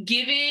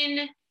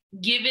given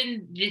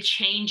the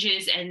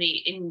changes and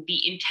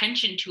the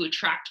intention to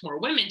attract more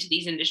women to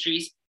these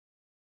industries,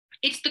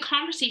 it's the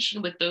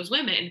conversation with those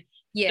women.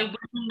 The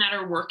women that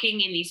are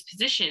working in these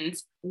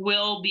positions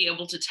will be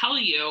able to tell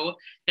you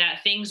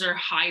that things are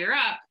higher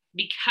up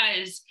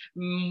because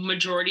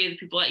majority of the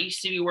people that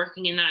used to be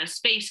working in that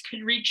space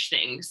could reach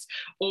things,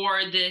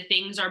 or the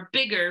things are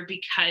bigger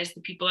because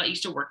the people that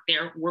used to work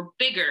there were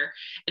bigger.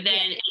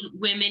 Then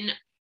women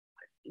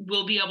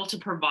will be able to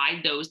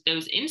provide those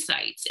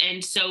insights.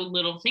 And so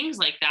little things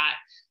like that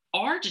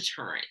are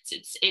deterrents.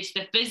 It's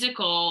the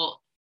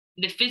physical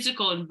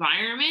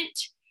environment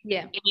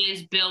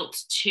is built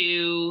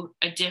to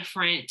a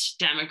different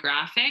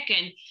demographic.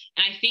 And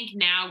I think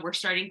now we're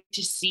starting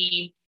to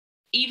see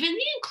even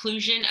the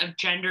inclusion of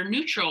gender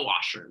neutral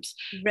washrooms,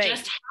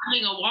 just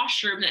having a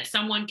washroom that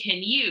someone can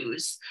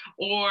use.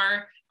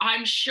 Or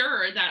I'm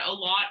sure that a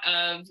lot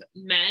of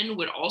men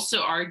would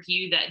also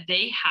argue that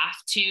they have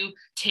to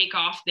take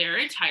off their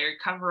entire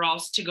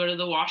coveralls to go to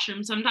the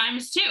washroom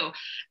sometimes too.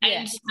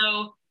 And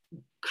so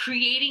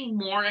creating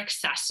more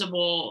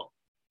accessible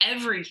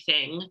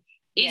everything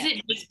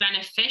isn't just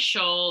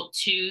beneficial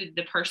to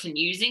the person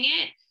using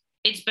it.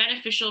 It's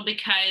beneficial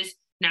because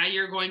now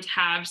you're going to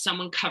have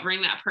someone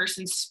covering that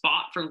person's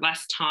spot for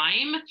less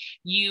time.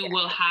 You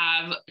will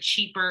have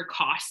cheaper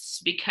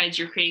costs because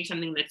you're creating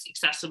something that's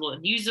accessible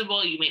and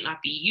usable. You might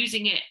not be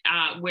using it,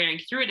 wearing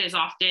through it as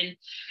often.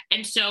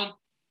 And so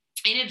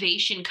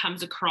innovation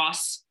comes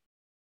across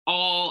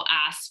all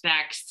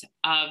aspects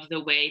of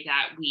the way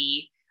that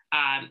we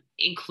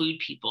include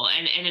people.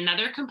 And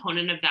another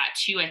component of that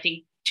too, I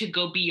think, to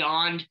go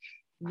beyond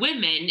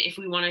women, if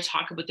we want to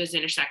talk about those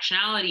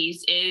intersectionalities,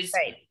 is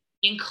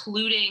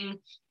including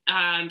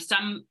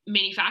some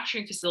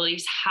manufacturing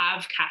facilities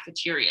have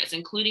cafeterias,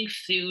 including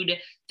food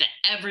that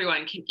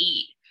everyone can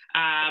eat.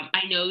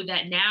 I know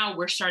that now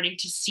we're starting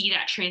to see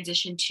that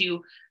transition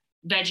to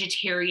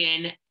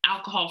vegetarian,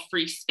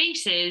 alcohol-free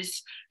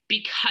spaces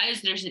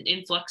because there's an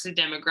influx of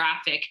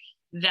demographic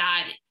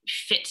that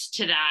fits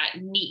to that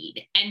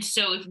need. And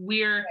so if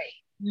we're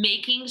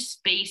making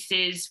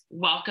spaces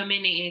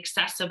welcoming and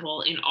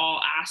accessible in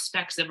all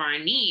aspects of our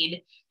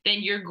need,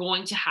 then you're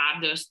going to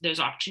have those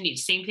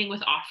opportunities. Same thing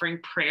with offering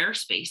prayer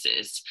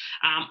spaces.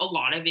 A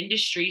lot of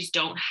industries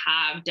don't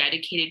have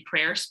dedicated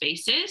prayer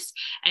spaces.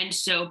 And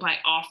so by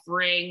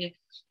offering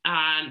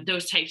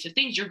those types of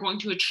things, you're going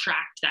to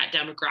attract that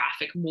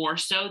demographic more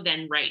so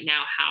than right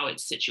now how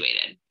it's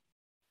situated.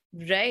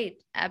 Right,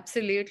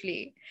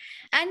 absolutely.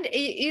 And,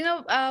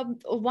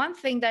 one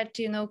thing that,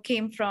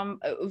 came from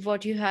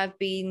what you have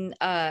been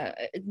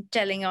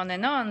telling on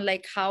and on,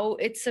 like how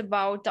it's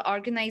about the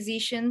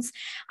organizations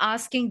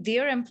asking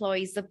their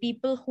employees, the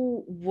people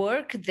who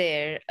work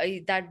there,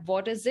 that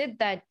what is it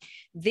that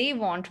they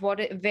want?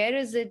 Where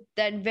is it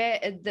that where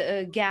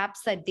the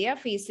gaps that they are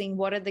facing?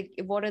 What are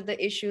the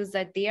issues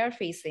that they are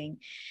facing?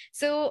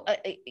 So,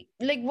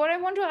 what I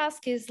want to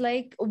ask is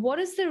what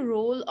is the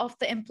role of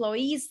the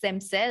employees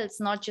themselves,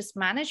 not just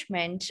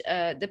management,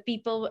 the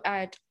people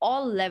at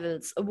all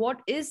levels?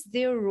 What is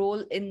their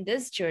role in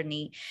this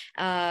journey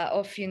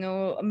of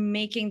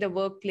making the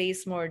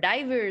workplace more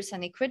diverse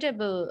and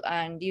equitable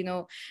and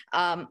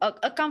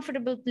a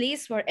comfortable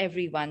place for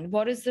everyone?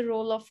 What is the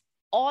role of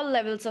all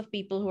levels of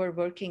people who are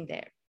working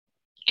there?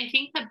 I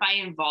think that by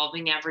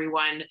involving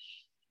everyone,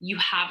 you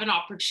have an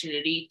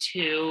opportunity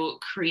to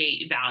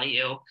create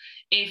value.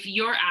 If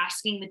you're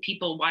asking the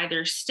people why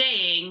they're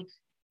staying,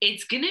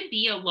 it's going to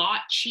be a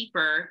lot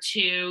cheaper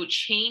to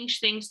change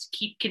things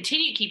to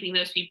continue keeping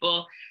those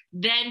people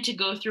than to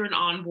go through an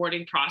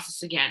onboarding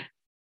process again.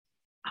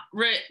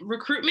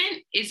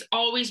 Recruitment is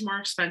always more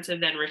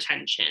expensive than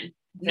retention,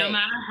 no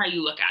matter how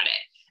you look at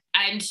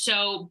it. And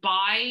so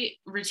by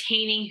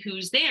retaining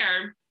who's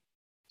there,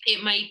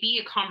 it might be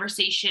a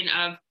conversation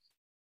of,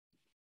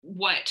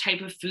 what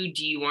type of food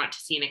do you want to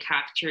see in a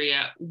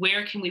cafeteria?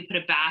 Where can we put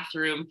a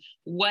bathroom?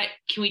 What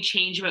can we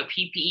change about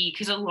PPE?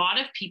 Because a lot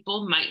of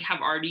people might have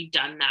already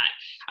done that.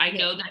 I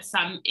know that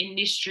some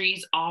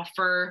industries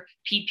offer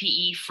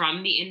PPE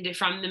from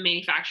the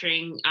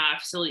manufacturing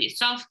facility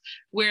itself,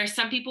 whereas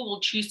some people will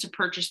choose to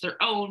purchase their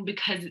own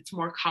because it's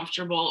more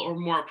comfortable or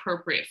more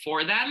appropriate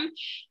for them.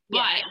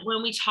 But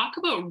when we talk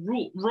about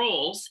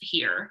roles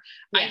here,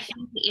 I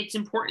think it's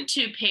important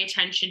to pay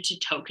attention to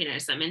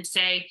tokenism and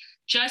say,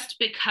 just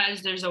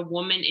because there's a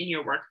woman in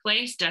your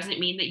workplace doesn't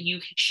mean that you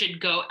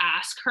should go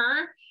ask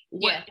her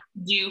what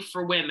to do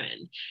for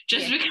women.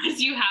 Just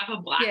because you have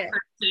a Black person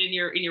in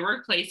your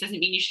workplace doesn't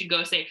mean you should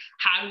go say,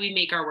 how do we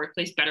make our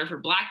workplace better for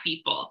Black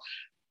people?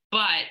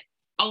 But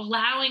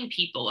allowing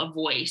people a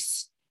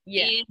voice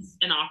is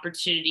an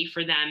opportunity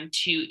for them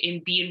to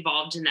be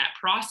involved in that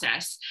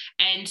process.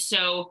 And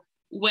so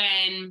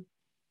when,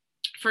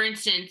 for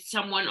instance,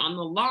 someone on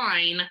the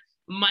line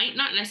might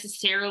not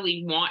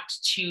necessarily want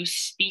to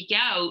speak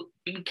out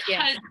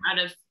because out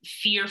of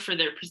fear for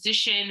their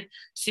position,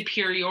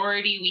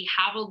 superiority, we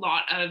have a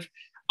lot of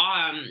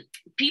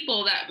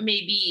people that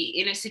may be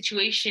in a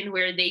situation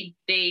where they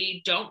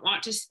don't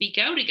want to speak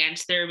out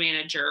against their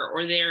manager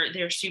or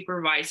their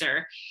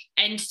supervisor.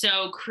 And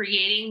so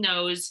creating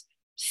those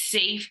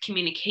safe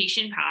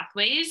communication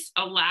pathways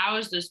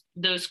allows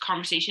those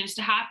conversations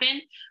to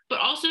happen, but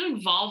also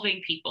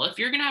involving people. If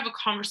you're going to have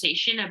a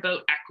conversation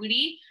about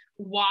equity,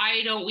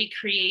 why don't we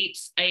create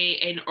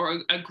a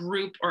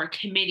group or a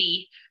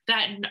committee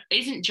that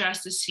isn't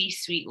just a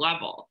C-suite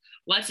level?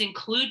 Let's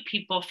include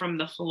people from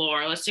the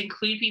floor. Let's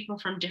include people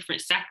from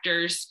different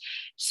sectors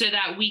so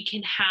that we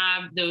can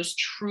have those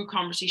true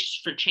conversations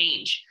for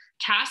change.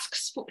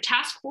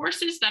 Task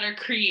forces that are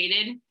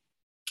created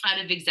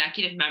out of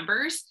executive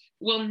members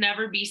will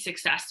never be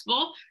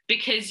successful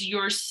because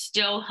you're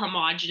still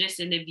homogenous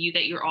in the view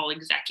that you're all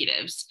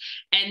executives.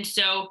 And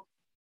so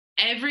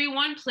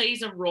everyone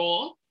plays a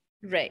role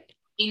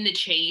in the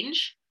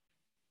change,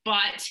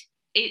 but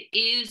it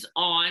is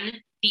on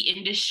the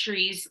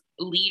industry's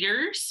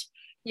leaders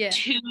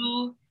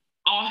to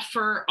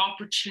offer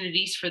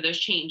opportunities for those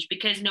change,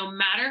 because no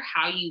matter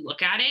how you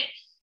look at it,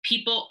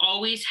 people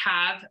always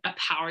have a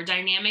power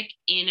dynamic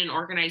in an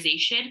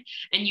organization,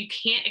 and you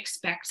can't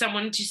expect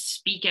someone to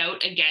speak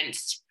out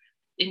against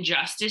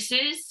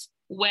injustices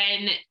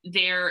when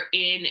they're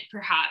in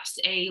perhaps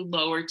a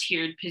lower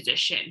tiered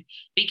position,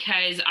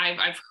 because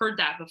I've heard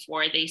that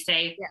before. They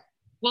say,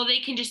 well, they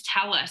can just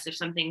tell us if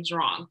something's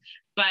wrong,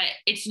 but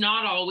it's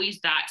not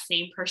always that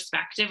same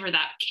perspective or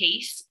that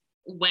case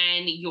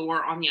when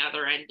you're on the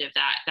other end of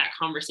that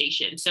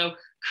conversation. So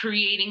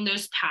creating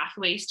those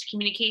pathways to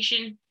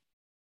communication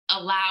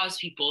allows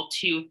people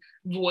to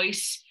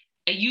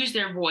use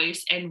their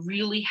voice and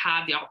really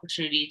have the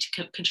opportunity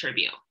to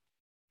contribute.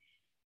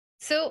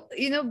 So,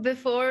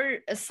 before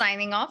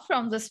signing off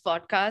from this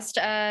podcast,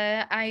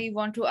 I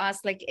want to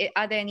ask,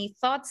 are there any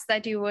thoughts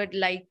that you would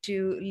like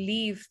to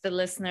leave the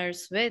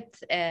listeners with,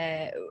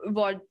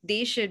 what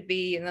they should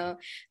be,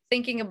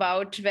 thinking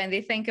about when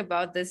they think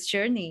about this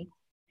journey?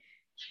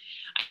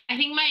 I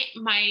think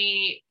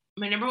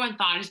my number one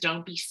thought is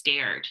don't be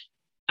scared.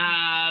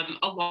 A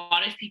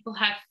lot of people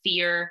have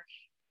fear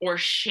or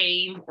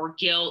shame or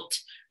guilt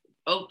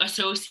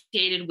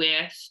associated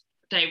with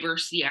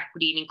diversity,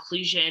 equity, and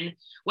inclusion,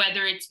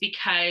 whether it's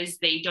because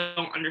they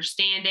don't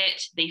understand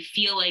it, they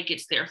feel like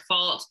it's their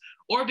fault,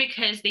 or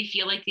because they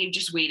feel like they've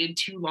just waited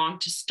too long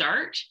to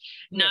start.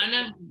 None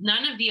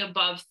of the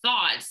above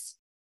thoughts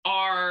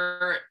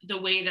are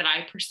the way that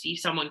I perceive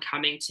someone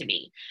coming to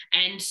me.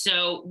 And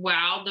so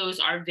while those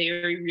are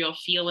very real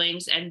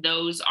feelings, and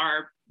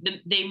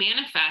they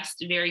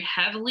manifest very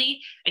heavily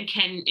and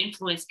can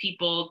influence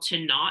people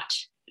to not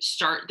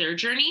start their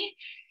journey,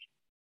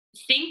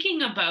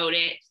 thinking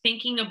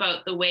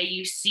about the way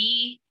you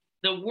see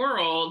the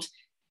world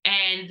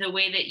and the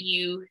way that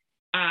you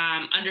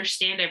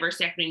understand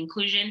diversity, equity, and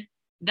inclusion,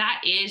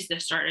 that is the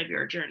start of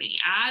your journey.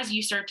 As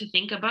you start to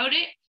think about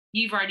it,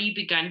 you've already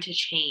begun to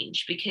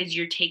change, because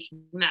you're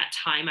taking that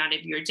time out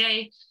of your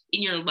day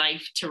in your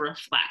life to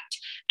reflect.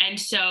 And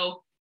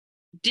so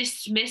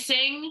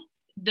dismissing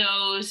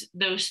those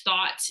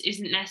thoughts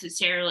isn't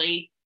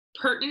necessarily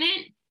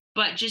pertinent,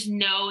 but just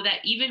know that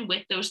even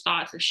with those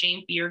thoughts of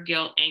shame, fear,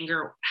 guilt,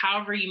 anger,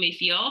 however you may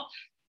feel,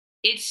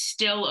 it's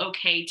still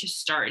okay to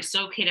start. It's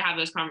still okay to have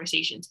those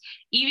conversations.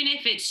 Even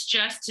if it's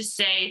just to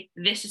say,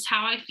 this is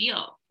how I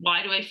feel.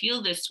 Why do I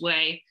feel this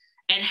way?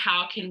 And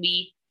how can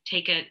we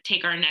take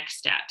our next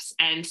steps?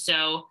 And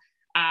so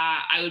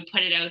I would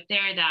put it out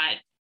there that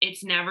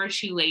it's never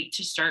too late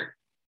to start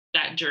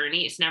that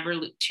journey. It's never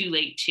too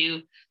late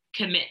to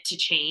commit to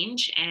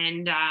change.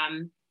 And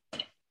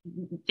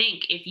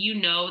think, if you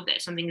know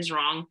that something is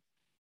wrong,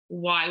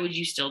 why would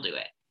you still do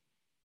it?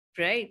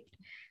 Right.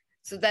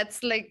 So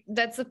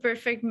that's a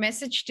perfect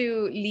message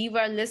to leave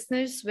our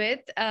listeners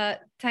with.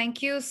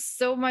 Thank you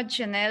so much,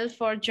 Janelle,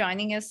 for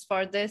joining us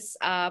for this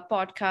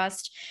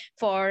podcast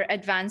for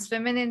Advanced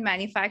Women in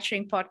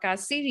Manufacturing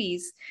podcast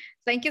series.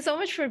 Thank you so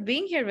much for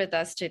being here with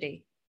us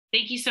today.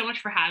 Thank you so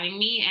much for having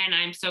me. And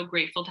I'm so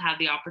grateful to have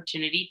the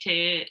opportunity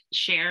to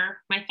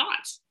share my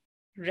thoughts.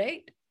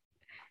 Right.